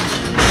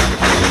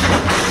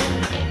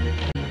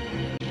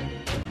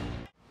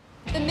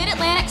 The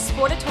Mid-Atlantic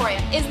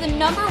Sportatorium is the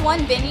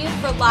 #1 venue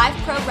for live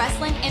pro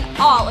wrestling in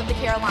all of the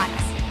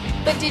Carolinas.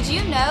 But did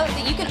you know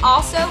that you can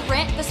also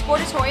rent the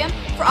Sportatorium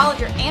for all of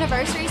your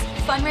anniversaries,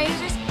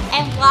 fundraisers,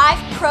 and live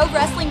pro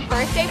wrestling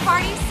birthday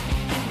parties?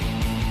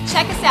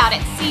 Check us out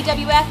at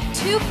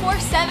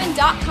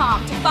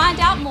CWF247.com to find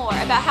out more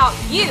about how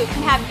you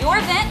can have your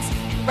events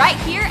right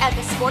here at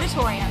the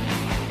Sportatorium.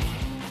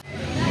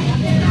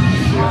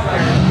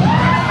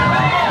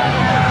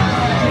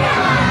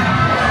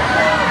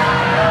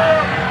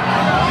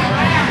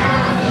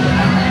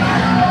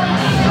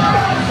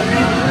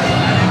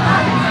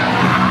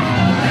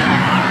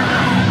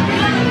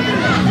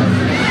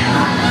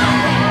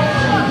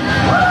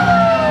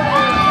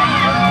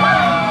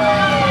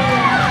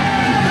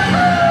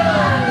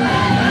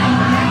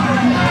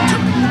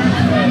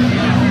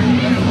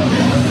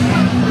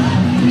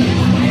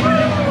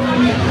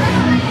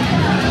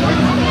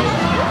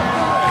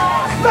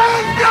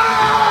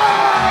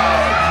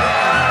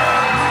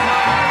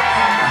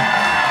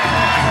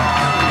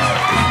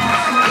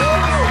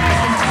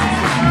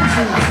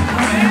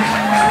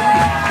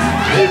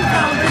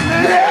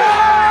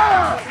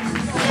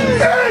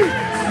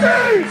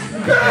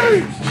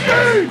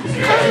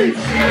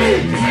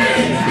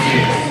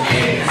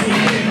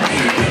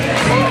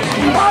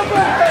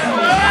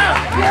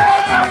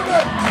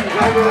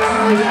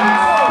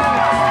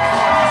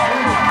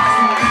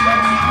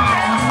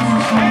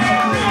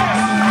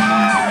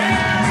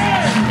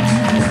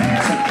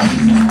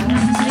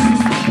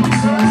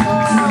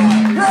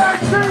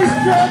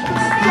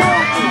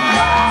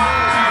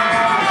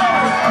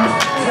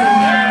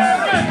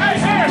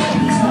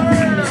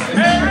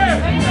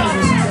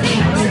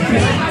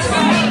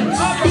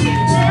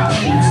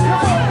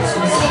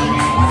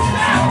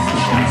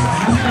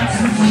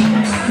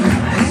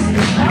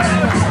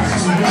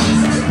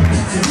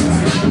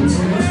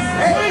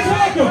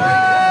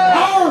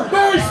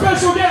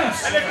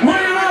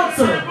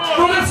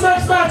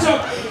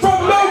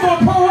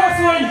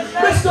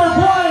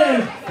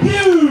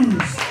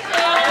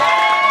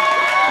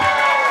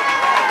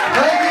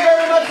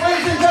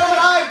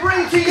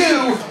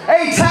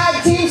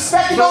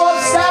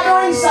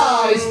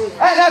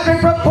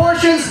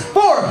 Proportions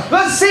for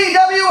the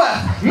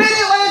CWF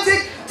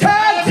Mid-Atlantic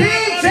Tag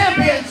Team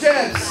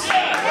Championships.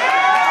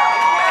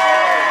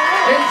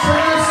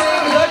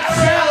 Introducing the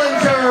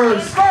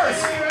challengers.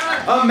 First,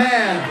 a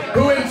man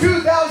who in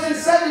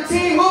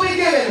 2017 will be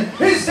given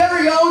his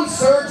very own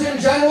Surgeon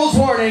General's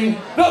warning,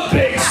 the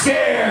Big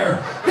Scare,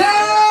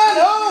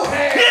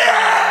 OHare.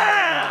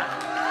 Yeah!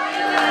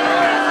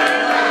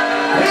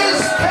 His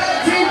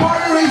tag team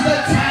partner is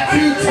the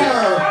Tattoo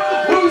Terror,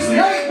 whose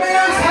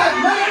nightmares have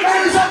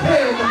nightmares of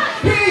him.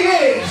 He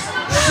is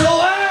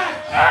Shlak!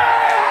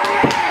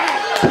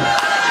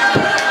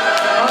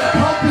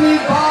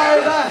 Accompanied by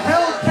the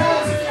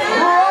Hellcat,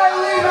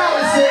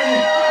 Madison.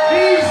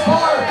 These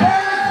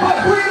barbaric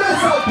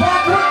behemoths of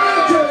Blackwood,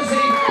 New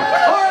Jersey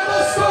are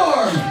the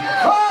Storm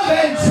of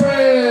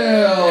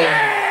Entrails.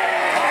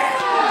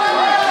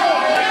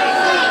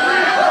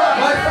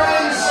 My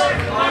friends,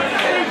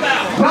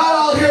 not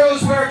all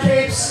heroes wear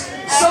capes.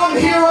 Some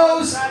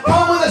heroes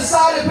come with a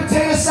side of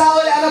potato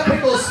salad and a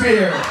pickle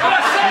spear.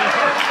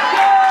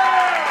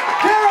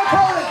 Their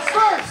opponents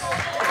first,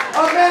 a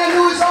man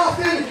who is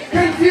often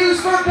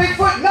confused for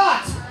Bigfoot,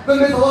 not the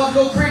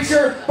mythological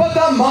creature, but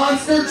the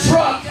monster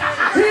truck.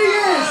 He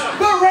is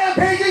the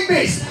rampaging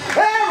beast,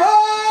 Aric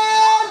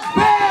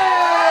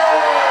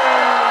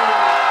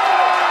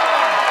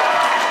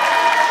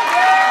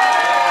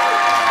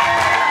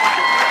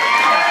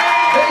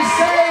They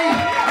say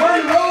when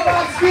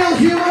robots feel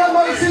human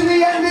emotion,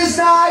 the end is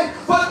nigh,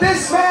 but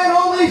this man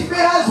only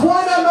has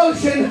one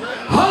emotion,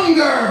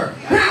 hunger.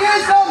 He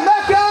is the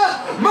Mecha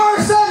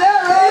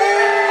Mercenary!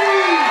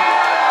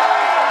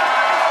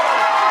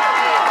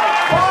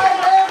 By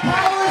their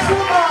powers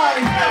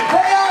combined,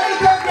 they are the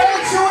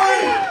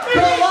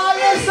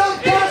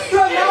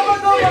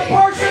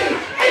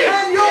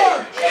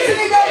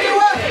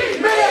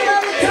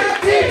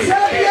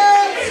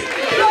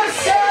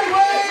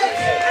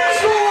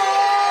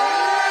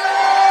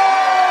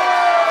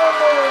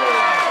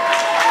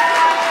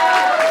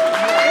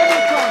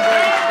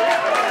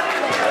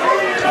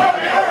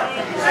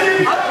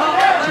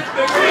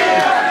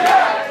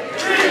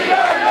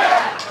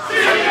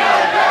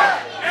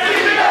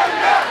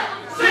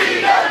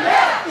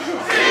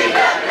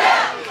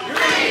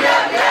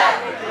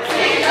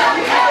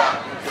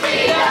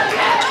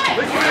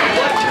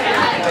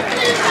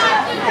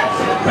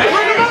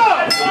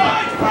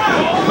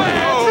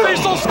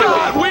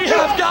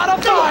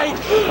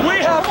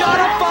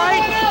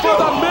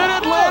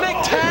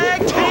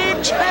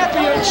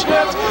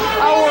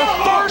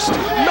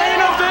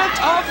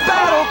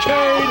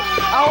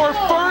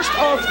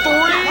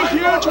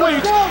such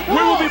weeks,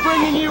 we will be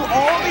bringing you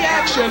all the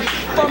action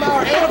from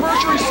our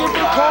anniversary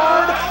super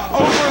card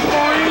over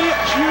 3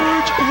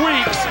 huge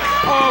weeks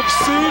of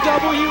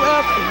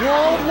CWF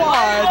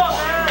Worldwide,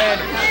 and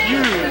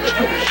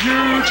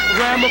huge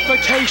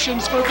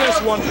ramifications for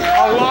this one.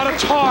 A lot of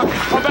talk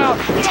about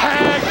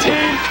tag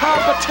team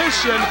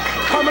competition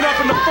coming up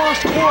in the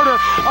first quarter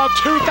of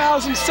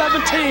 2017.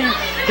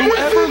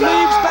 Whoever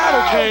leaves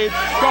Battlecade,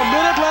 the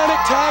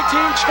Mid-Atlantic Tag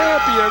Team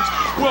Champions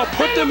will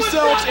put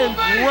themselves in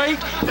great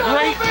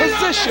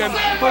position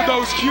for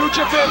those huge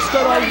events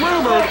that are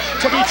rumored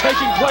to be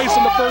taking place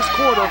in the first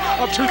quarter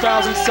of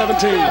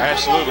 2017.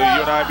 Absolutely.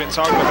 You and I have been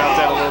talking about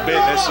that a little bit.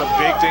 There's some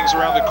big things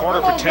around the corner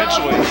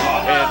potentially,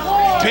 and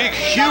big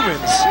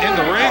humans in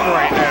the ring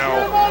right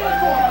now.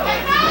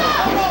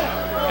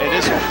 And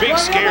this big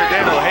scare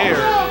Dan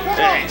OHare.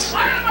 He's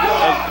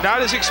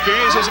not as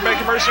experienced as a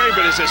Mecha Mercenary,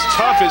 but is as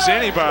tough as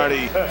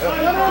anybody.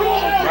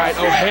 Right,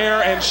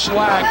 OHare and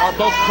Shlak are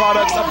both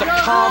products of the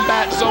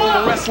Combat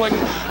Zone Wrestling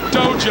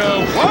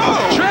Dojo.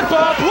 Whoa! Trip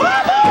up!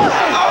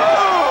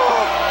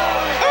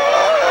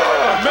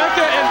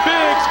 Mecha and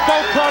Biggs,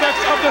 both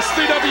products of the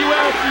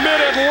CWF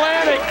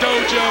Mid-Atlantic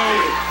Dojo.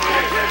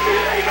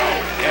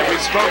 And we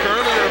spoke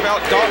earlier about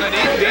Dalton and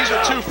Eaton. These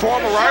are 2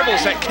 former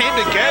rivals that came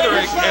together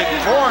and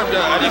formed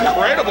an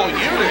incredible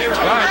unit.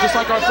 Right, just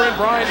like our friend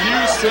Brian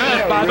Hughes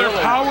said, by their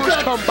powers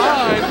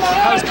combined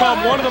has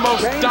come one of the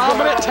most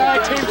dominant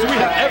tag teams we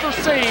have ever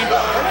seen.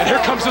 And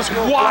here comes this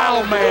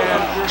wild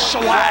man,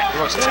 Shlak.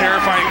 The most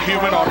terrifying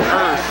human on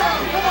earth.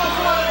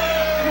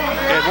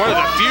 And one of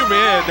the few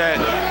men that,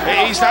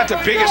 he's not the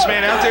biggest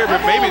man out there,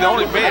 but maybe the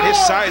only man his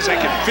size that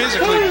can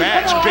physically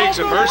match Biggs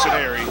and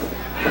Mercenary.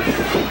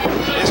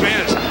 This man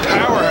is a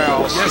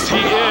powerhouse. Yes,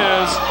 he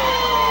is.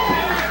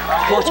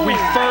 Of course, we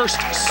first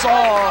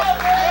saw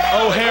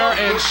OHare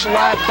and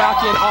Shlak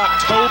back in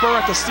October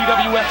at the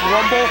CWF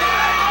Rumble.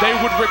 They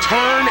would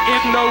return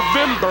in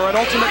November at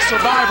Ultimate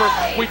Survivor.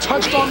 We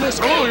touched on this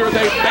earlier.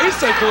 They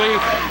basically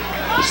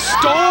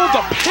stole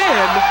the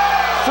pin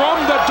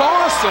from the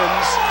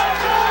Dawsons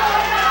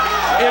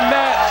in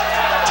that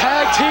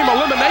tag team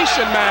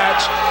elimination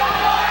match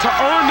to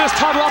earn this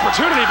title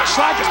opportunity, but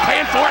Shlak is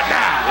paying for it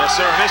now. Yes,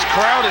 sir. This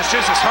crowd is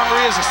just as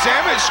hungry as the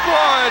Savage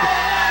Squad.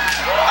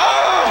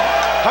 Oh,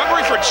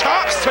 hungry for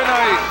chops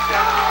tonight.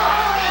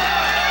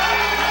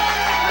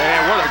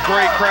 And what a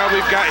great crowd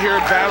we've got here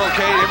at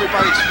Battlecade.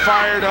 Everybody's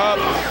fired up.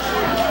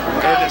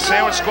 And the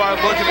Sandwich Squad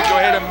looking to go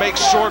ahead and make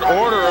short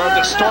order of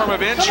the Storm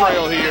of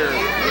Entrail here.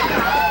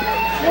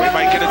 We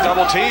might get a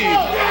double team.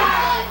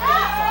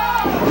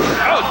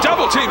 Oh,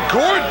 double team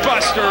gourd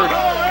buster.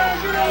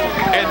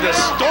 And the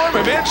Storm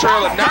of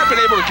Entrail have not been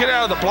able to get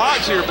out of the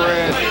blocks here,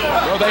 Brad.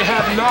 Well, they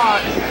have not.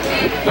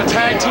 The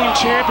tag team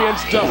champions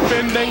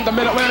defending the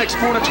Mid-Atlantic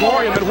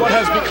Sportatorium in what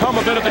has become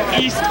a bit of an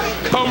East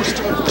Coast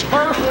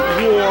turf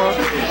war.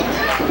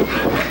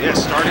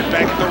 Yes, started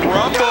back at the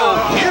Rumble.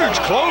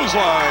 Huge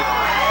clothesline.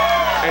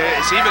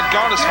 It's even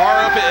gone as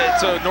far up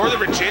to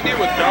Northern Virginia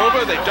with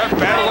Nova. They've done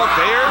battle up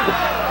there.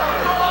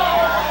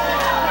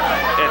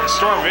 And the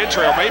Storm of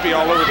Entrail may be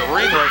all over the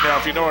ring right now,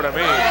 if you know what I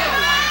mean.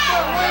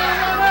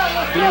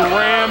 The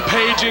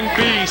rampaging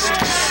beast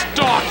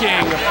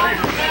stalking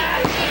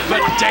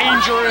the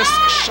dangerous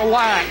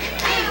Shlak.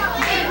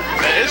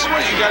 This is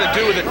what you got to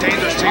do with a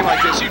dangerous team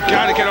like this. You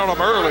got to get on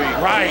them early.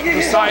 Right,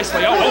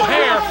 precisely. Oh,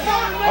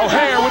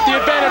 OHare with the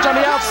advantage on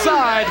the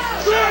outside.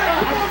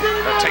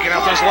 Taking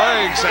out those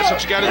legs, that's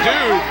what you got to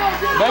do.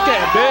 Mecha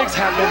and Biggs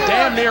have been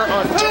damn near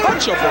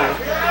untouchable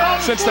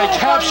since they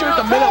captured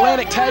the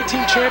Mid-Atlantic Tag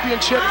Team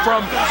Championship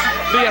from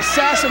the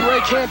assassin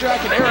Ric Converse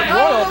and Arik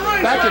Royal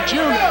back in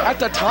June. At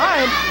the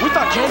time, we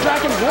thought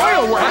Kandrack and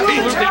Royal were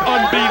absolutely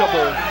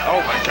unbeatable.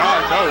 Oh my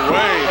God, no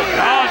way.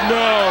 God,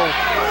 no.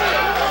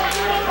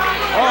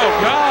 Oh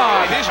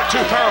God. These are 2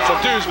 powerful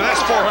dudes, but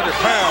that's 400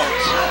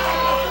 pounds.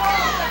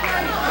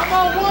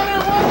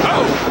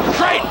 Oh,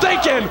 great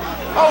thinking.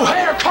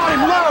 OHare caught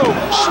him low.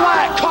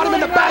 Shlak caught him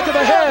in the back of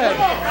the head.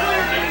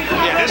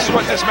 Yeah, this is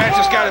what this match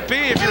has got to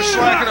be. If you're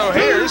Shlak and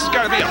OHare, this has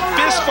got to be a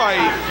fist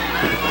fight.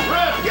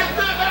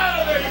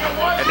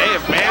 And they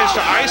have managed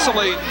to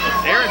isolate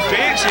Aaron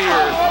Biggs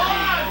here.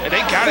 And they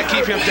got to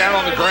keep him down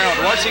on the ground.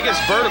 Once he gets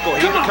vertical,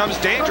 he becomes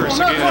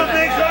dangerous again.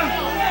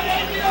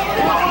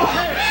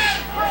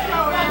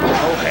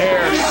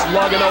 OHare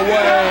slugging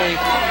away.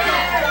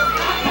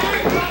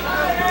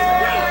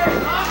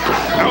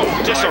 Oh,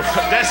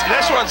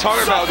 that's what I'm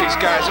talking about with these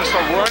guys. Just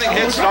a running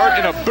head start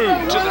and a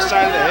boot to the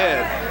side of the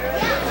head.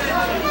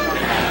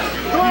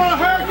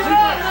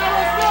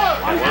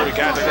 And what do we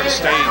got? They're going to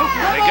stay.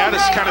 They got to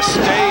kind of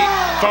stay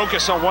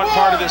focused on one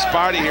part of this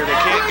body here. They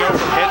can't go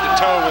from head to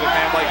toe with a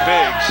man like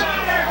Biggs.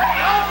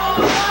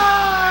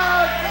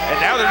 And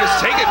now they're just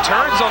taking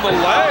turns on the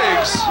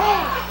legs.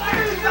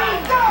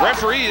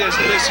 Referee, this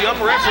young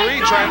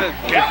referee trying to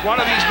get one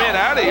of these men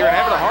out of here and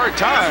having a hard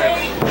time.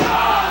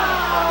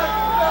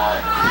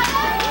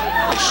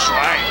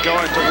 Shlak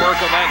going to work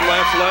on that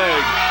left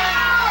leg.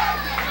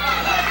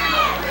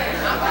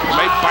 You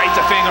may bite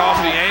the thing off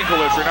the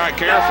ankle if you're not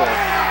careful.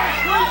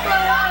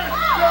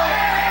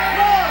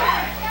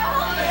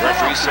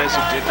 Referee says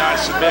he did not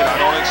submit. I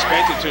don't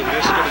expect it to, but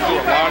this is going to do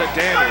a lot of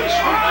damage.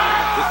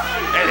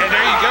 And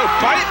there you go.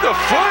 Biting the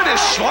foot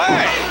is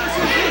Shlak.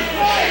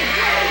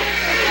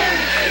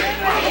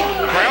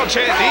 Crowd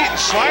chanting Eaton.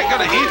 Shlak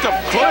going to eat the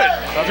foot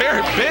of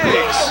Eric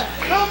Biggs.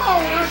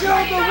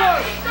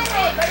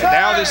 And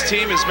now this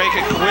team is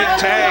making quick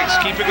tags,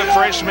 keeping the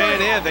fresh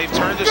man in. They've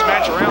turned this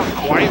match around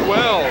quite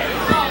well.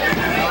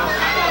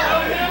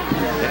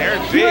 And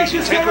Eric Biggs,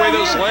 you take away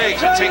those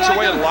legs, it takes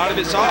away a lot of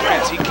his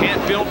offense. He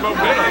can't build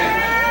momentum.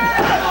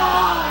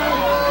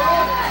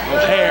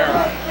 OHare,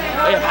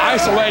 they have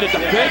isolated the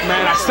big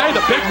man. I say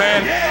the big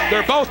man,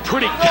 they're both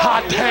pretty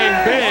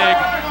goddamn big.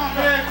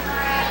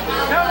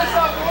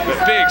 But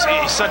Biggs,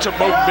 he's such a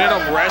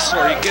momentum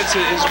wrestler. He gets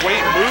his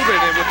weight moving,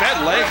 and with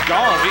that leg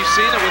gone, we've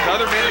seen it with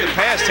other men in the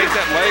past take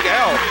that leg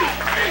out.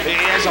 He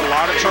has a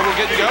lot of trouble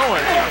getting going.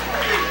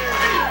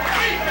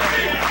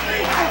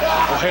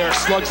 OHare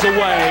slugs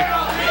away.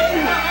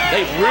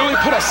 They've really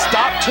put a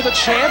stop to the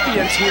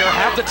champions here,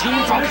 have the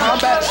team from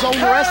Combat Zone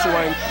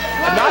Wrestling.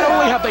 And not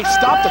only have they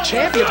stopped the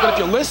champions, but if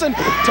you listen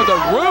to the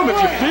room, if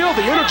you feel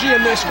the energy in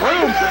this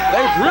room,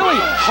 they've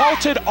really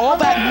halted all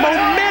that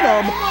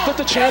momentum that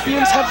the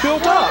champions have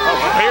built up.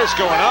 OHare's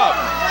going up.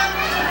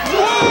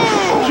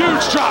 Whoa!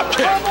 Huge drop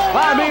kick.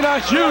 I mean, a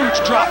huge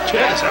drop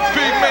kick. That's a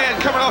big man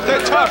coming off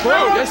that top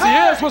rope. Yes, he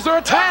is. Was there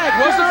a tag?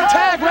 Was there a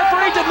tag?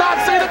 Referee did not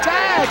see the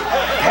tag.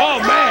 Oh,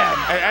 man.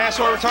 And that's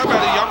why we're talking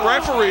about a young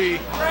referee,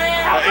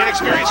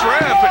 inexperienced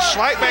ref, but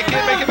Shlak back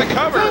in making the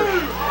cover.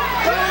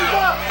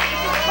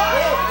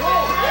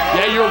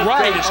 Yeah, you're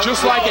right. It's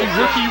just like a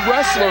rookie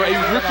wrestler, a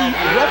rookie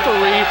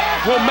referee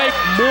will make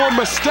more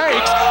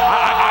mistakes.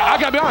 I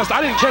gotta be honest,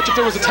 I didn't catch if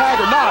there was a tag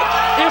or not.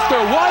 If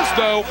there was,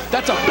 though,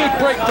 that's a big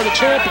break for the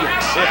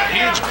champions. Yeah,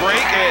 huge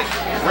break, and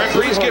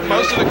referees get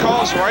most of the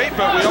calls right,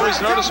 but we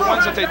always notice the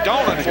ones that they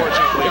don't,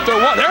 unfortunately. If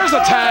there was, there's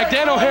a tag.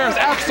 Dan OHare is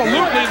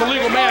absolutely the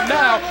legal man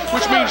now,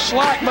 which means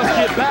Shlak must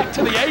get back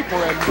to the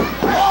apron.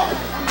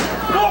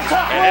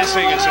 And this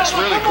thing is just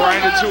really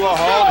grinded to a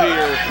halt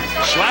here.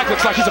 Shlak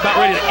looks like he's about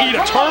ready to eat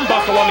a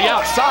turnbuckle on the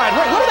outside.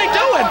 Wait, what are they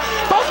doing?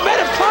 Both men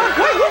have climbed.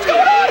 Wait, what's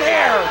going on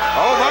here?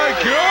 Oh my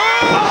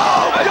God!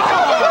 Oh my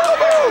God!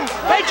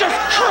 They just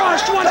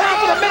crushed one half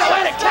of the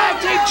Mid-Atlantic Tag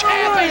Team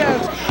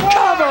Champions.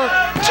 Cover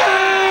 2,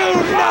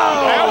 no!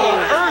 How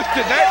on earth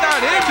did that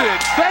not end it?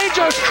 They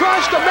just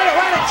crushed the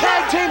Mid-Atlantic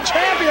Tag Team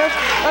Champions,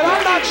 and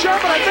I'm not sure,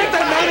 but I think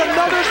they made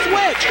another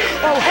switch.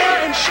 OHare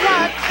and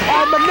Shlak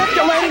are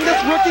manipulating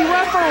this rookie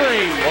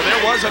referee. Well,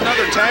 there was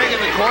another tag in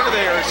the corner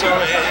there, so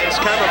it's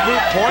kind of a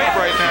moot point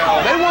right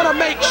now. They want to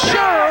make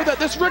sure that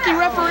this rookie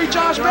referee,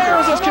 Josh Bear,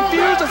 is as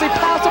confused as he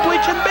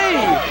possibly can be.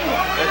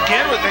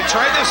 Again, they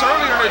tried this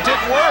earlier and it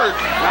didn't work.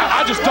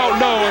 I just don't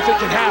know if it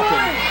can happen.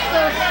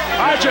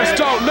 I just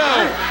don't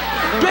know.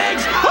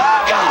 Biggs,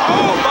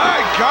 oh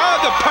my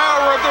God, the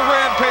power of the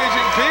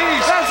rampaging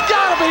beast. That's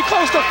got to be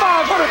close to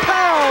 500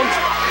 pounds.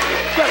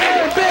 But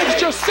Aaron Biggs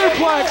just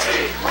suplexed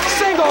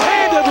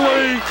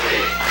single-handedly.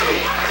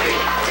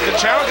 The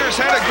challengers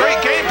had a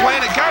great game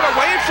plan and got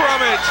away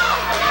from it.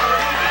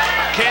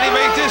 Can he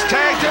make this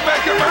tag to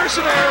Mecha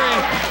Mercenary?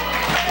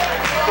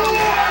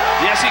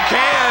 Yes, he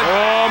can.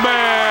 Oh,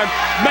 man.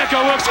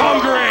 Mecha looks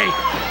hungry.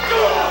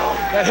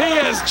 And he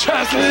is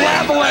just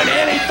leveling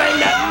anything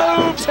that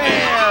moves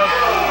here.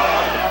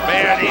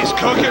 Man, he's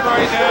cooking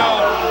right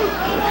now.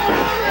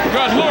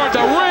 Good Lord,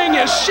 the ring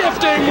is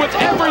shifting with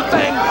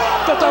everything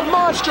that the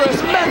monstrous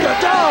Mecha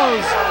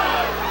does.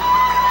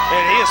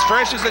 And he is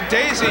fresh as a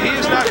daisy. He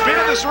has not been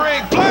in this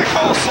ring. Black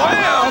Hole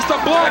Slam. That's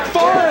the Black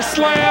Forest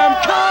Slam.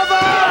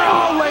 Cover.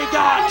 Only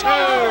got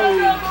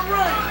 2.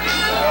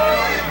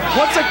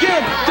 Once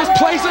again, this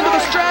plays into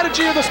the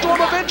strategy of the Storm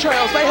of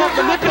Entrails. They have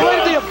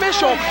manipulated the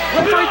official.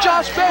 Referee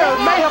Josh Bear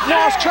may have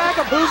lost track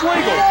of who's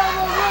legal.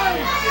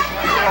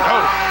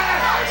 Oh,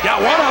 he's got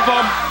one of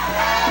them.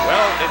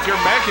 Well, if you're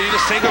Mecha, you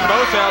just take them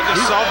both out.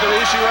 Just solve the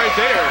issue right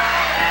there.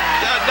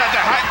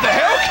 The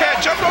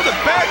Hellcat jumped on the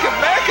back of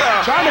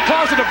Mecha. Trying to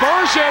cause a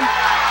diversion.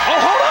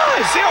 Oh, hold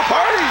on. CL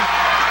Party.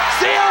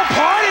 CL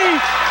Party.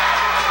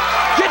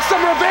 Get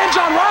some revenge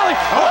on Riley.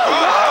 Oh,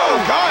 no. Oh,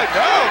 God,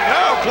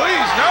 no,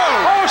 please, no.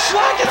 Oh,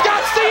 Shlak has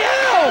got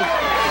CL.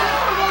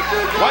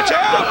 Watch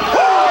out.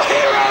 Oh,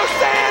 Hero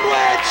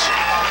Sandwich.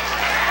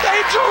 They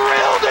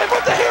drilled him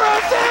with the Hero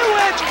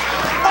Sandwich.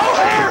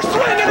 OHare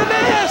swinging a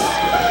miss.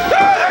 Oh,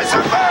 that's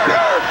a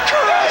murder.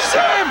 Crush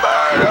him.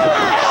 Murder.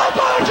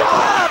 Elbow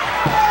drop.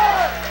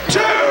 2,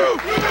 3,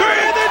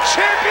 and the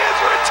champions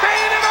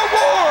retain an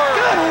award.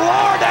 Good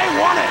Lord, they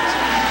won it.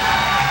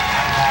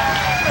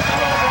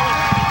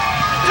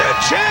 The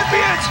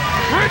champions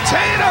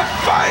retain a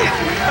fight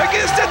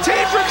against a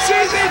team from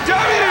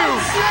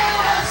CZW.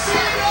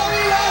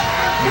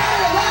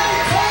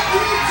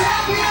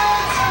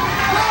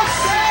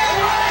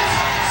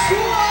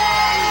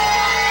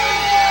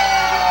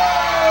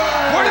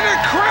 What an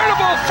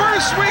incredible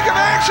first week of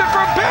action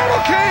from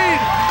Cain.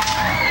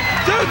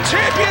 The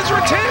champions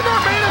retain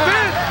their main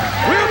event.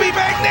 We'll be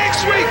back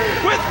next week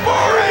with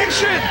more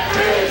action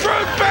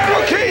from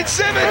Cain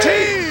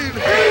 17.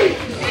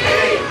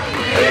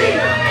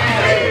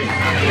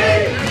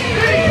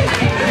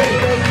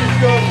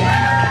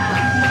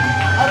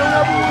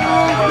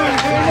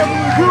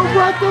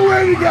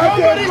 any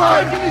goddamn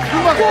blood.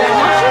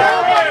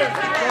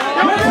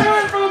 Let's hear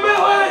it for the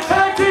Mid-Atlantic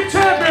Tag Team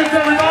Champions,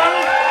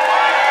 everybody.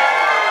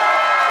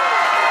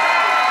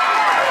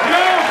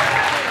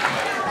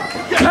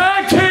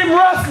 Tag Team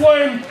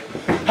Wrestling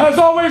has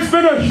always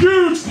been a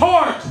huge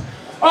part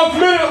of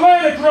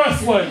Mid-Atlantic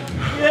Wrestling.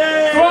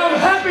 So I'm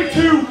happy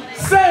to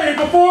say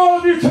before all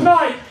of you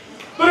tonight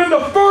that in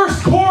the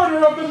first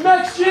quarter of the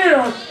next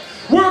year,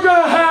 we're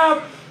going to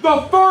have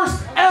the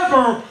first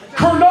ever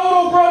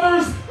Coronado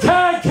Brothers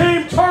Tag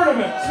Team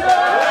Tournament.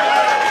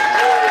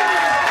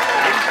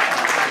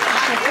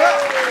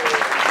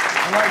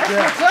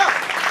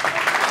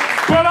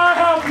 But I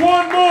have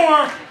one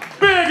more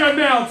big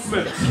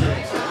announcement.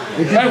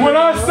 And when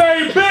I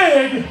say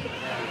big,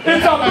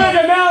 it's a big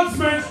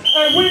announcement,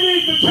 and we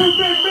need the two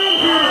big men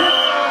here.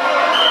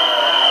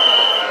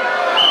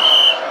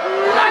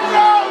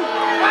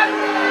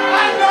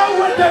 I know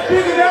what that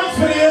big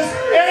announcement is,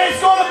 and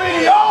it's going to be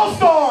the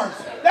All-Stars.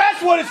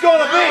 That's what it's going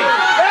to be.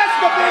 That's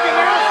the big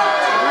announcement.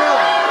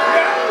 Really?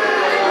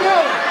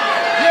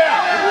 Yeah.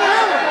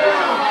 Really? Yeah.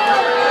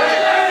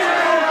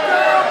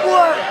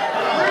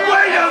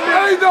 Wait a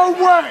minute. Ain't no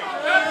way.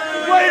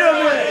 Wait a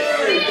minute.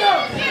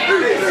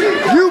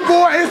 You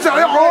boy, it's a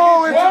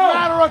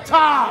matter of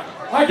time.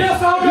 I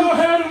guess I'll go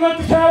ahead and let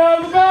the cat out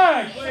of the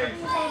bag.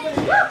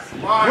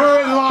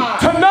 We're in line.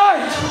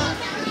 Tonight,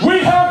 we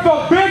have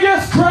the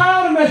biggest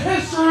crowd in the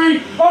history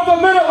of the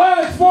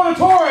Mid-Atlantic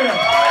Sportatorium.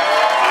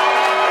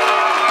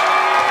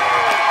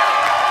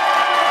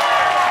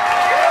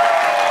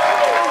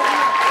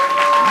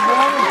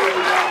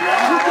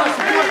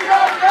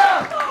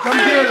 Come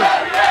get him.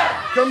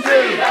 Come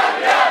get him.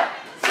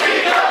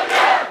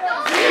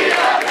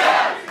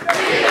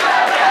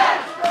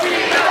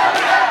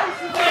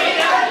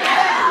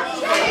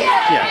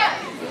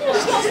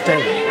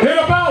 In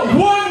about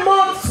 1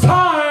 month's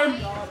time,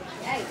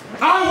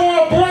 I want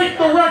to break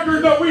the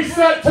record that we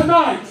set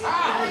tonight.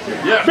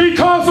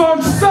 Because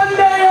on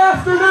Sunday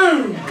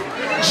afternoon,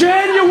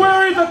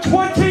 January the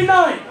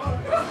 29th,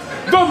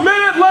 the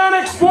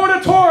Mid-Atlantic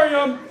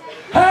Sportatorium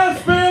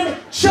has been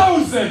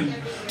chosen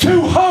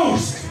to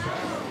host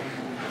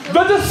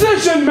the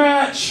decision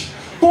match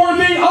for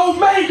the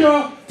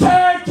Omega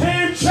Tag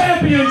Team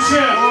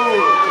Championship.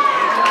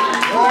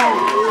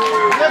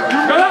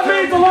 Now that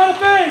means a lot of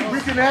things. We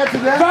can add to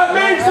that. That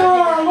means there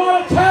are a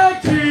lot of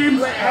tag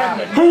teams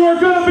who are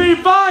going to be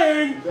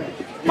vying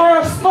for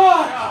a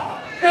spot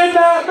in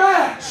that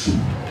match.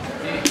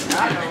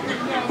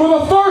 For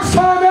the first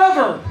time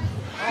ever,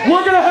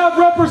 we're going to have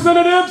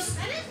representatives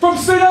from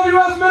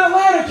CWF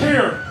Mid-Atlantic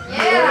here.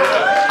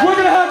 We're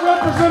going to have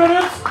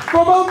representatives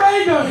from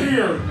Omega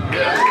here.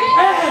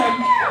 And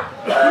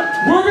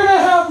we're going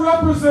to have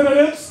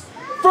representatives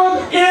from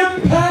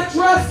Impact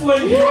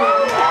Wrestling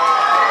here.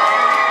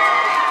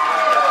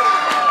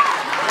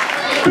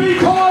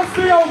 Because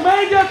the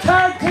Omega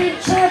Tag Team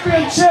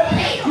Championship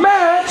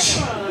match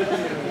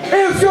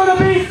is going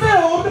to be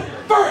filmed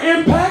for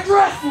Impact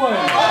Wrestling.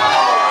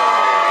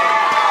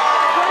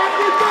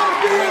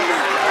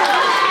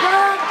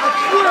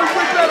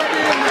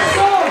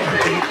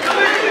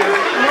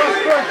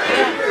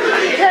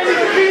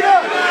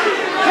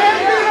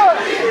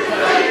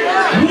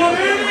 Would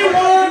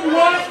anyone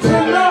like to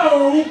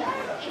know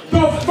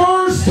the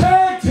first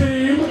tag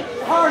team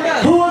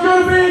who are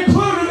going to be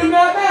included in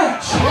that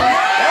match?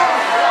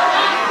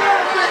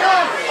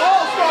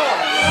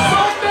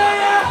 Sunday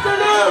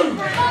afternoon!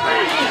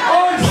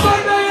 On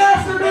Sunday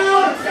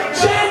afternoon,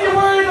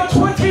 January the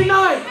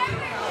 29th,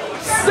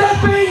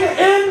 stepping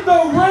in the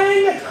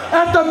ring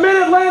at the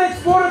Mid-Atlantic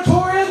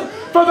Sportatorium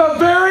for the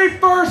very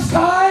first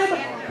time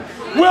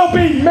will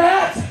be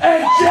Matt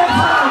and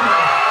Devin.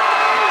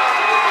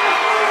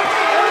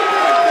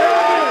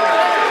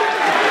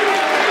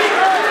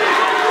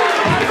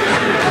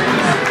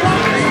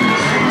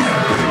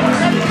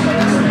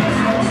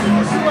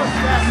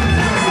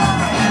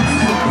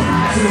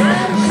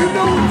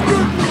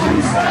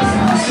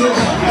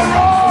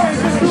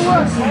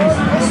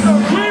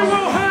 We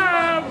will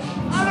have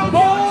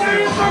all the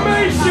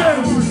information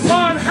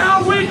on how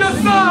we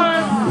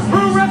decide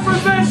who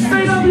represents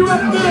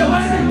CWF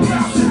Mid-Atlantic.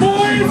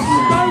 Boys,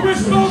 I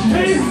wish both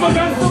teams the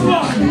best of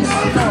luck.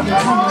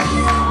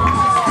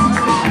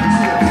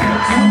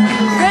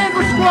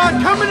 Sandwich Squad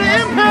coming to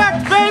Impact,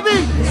 baby!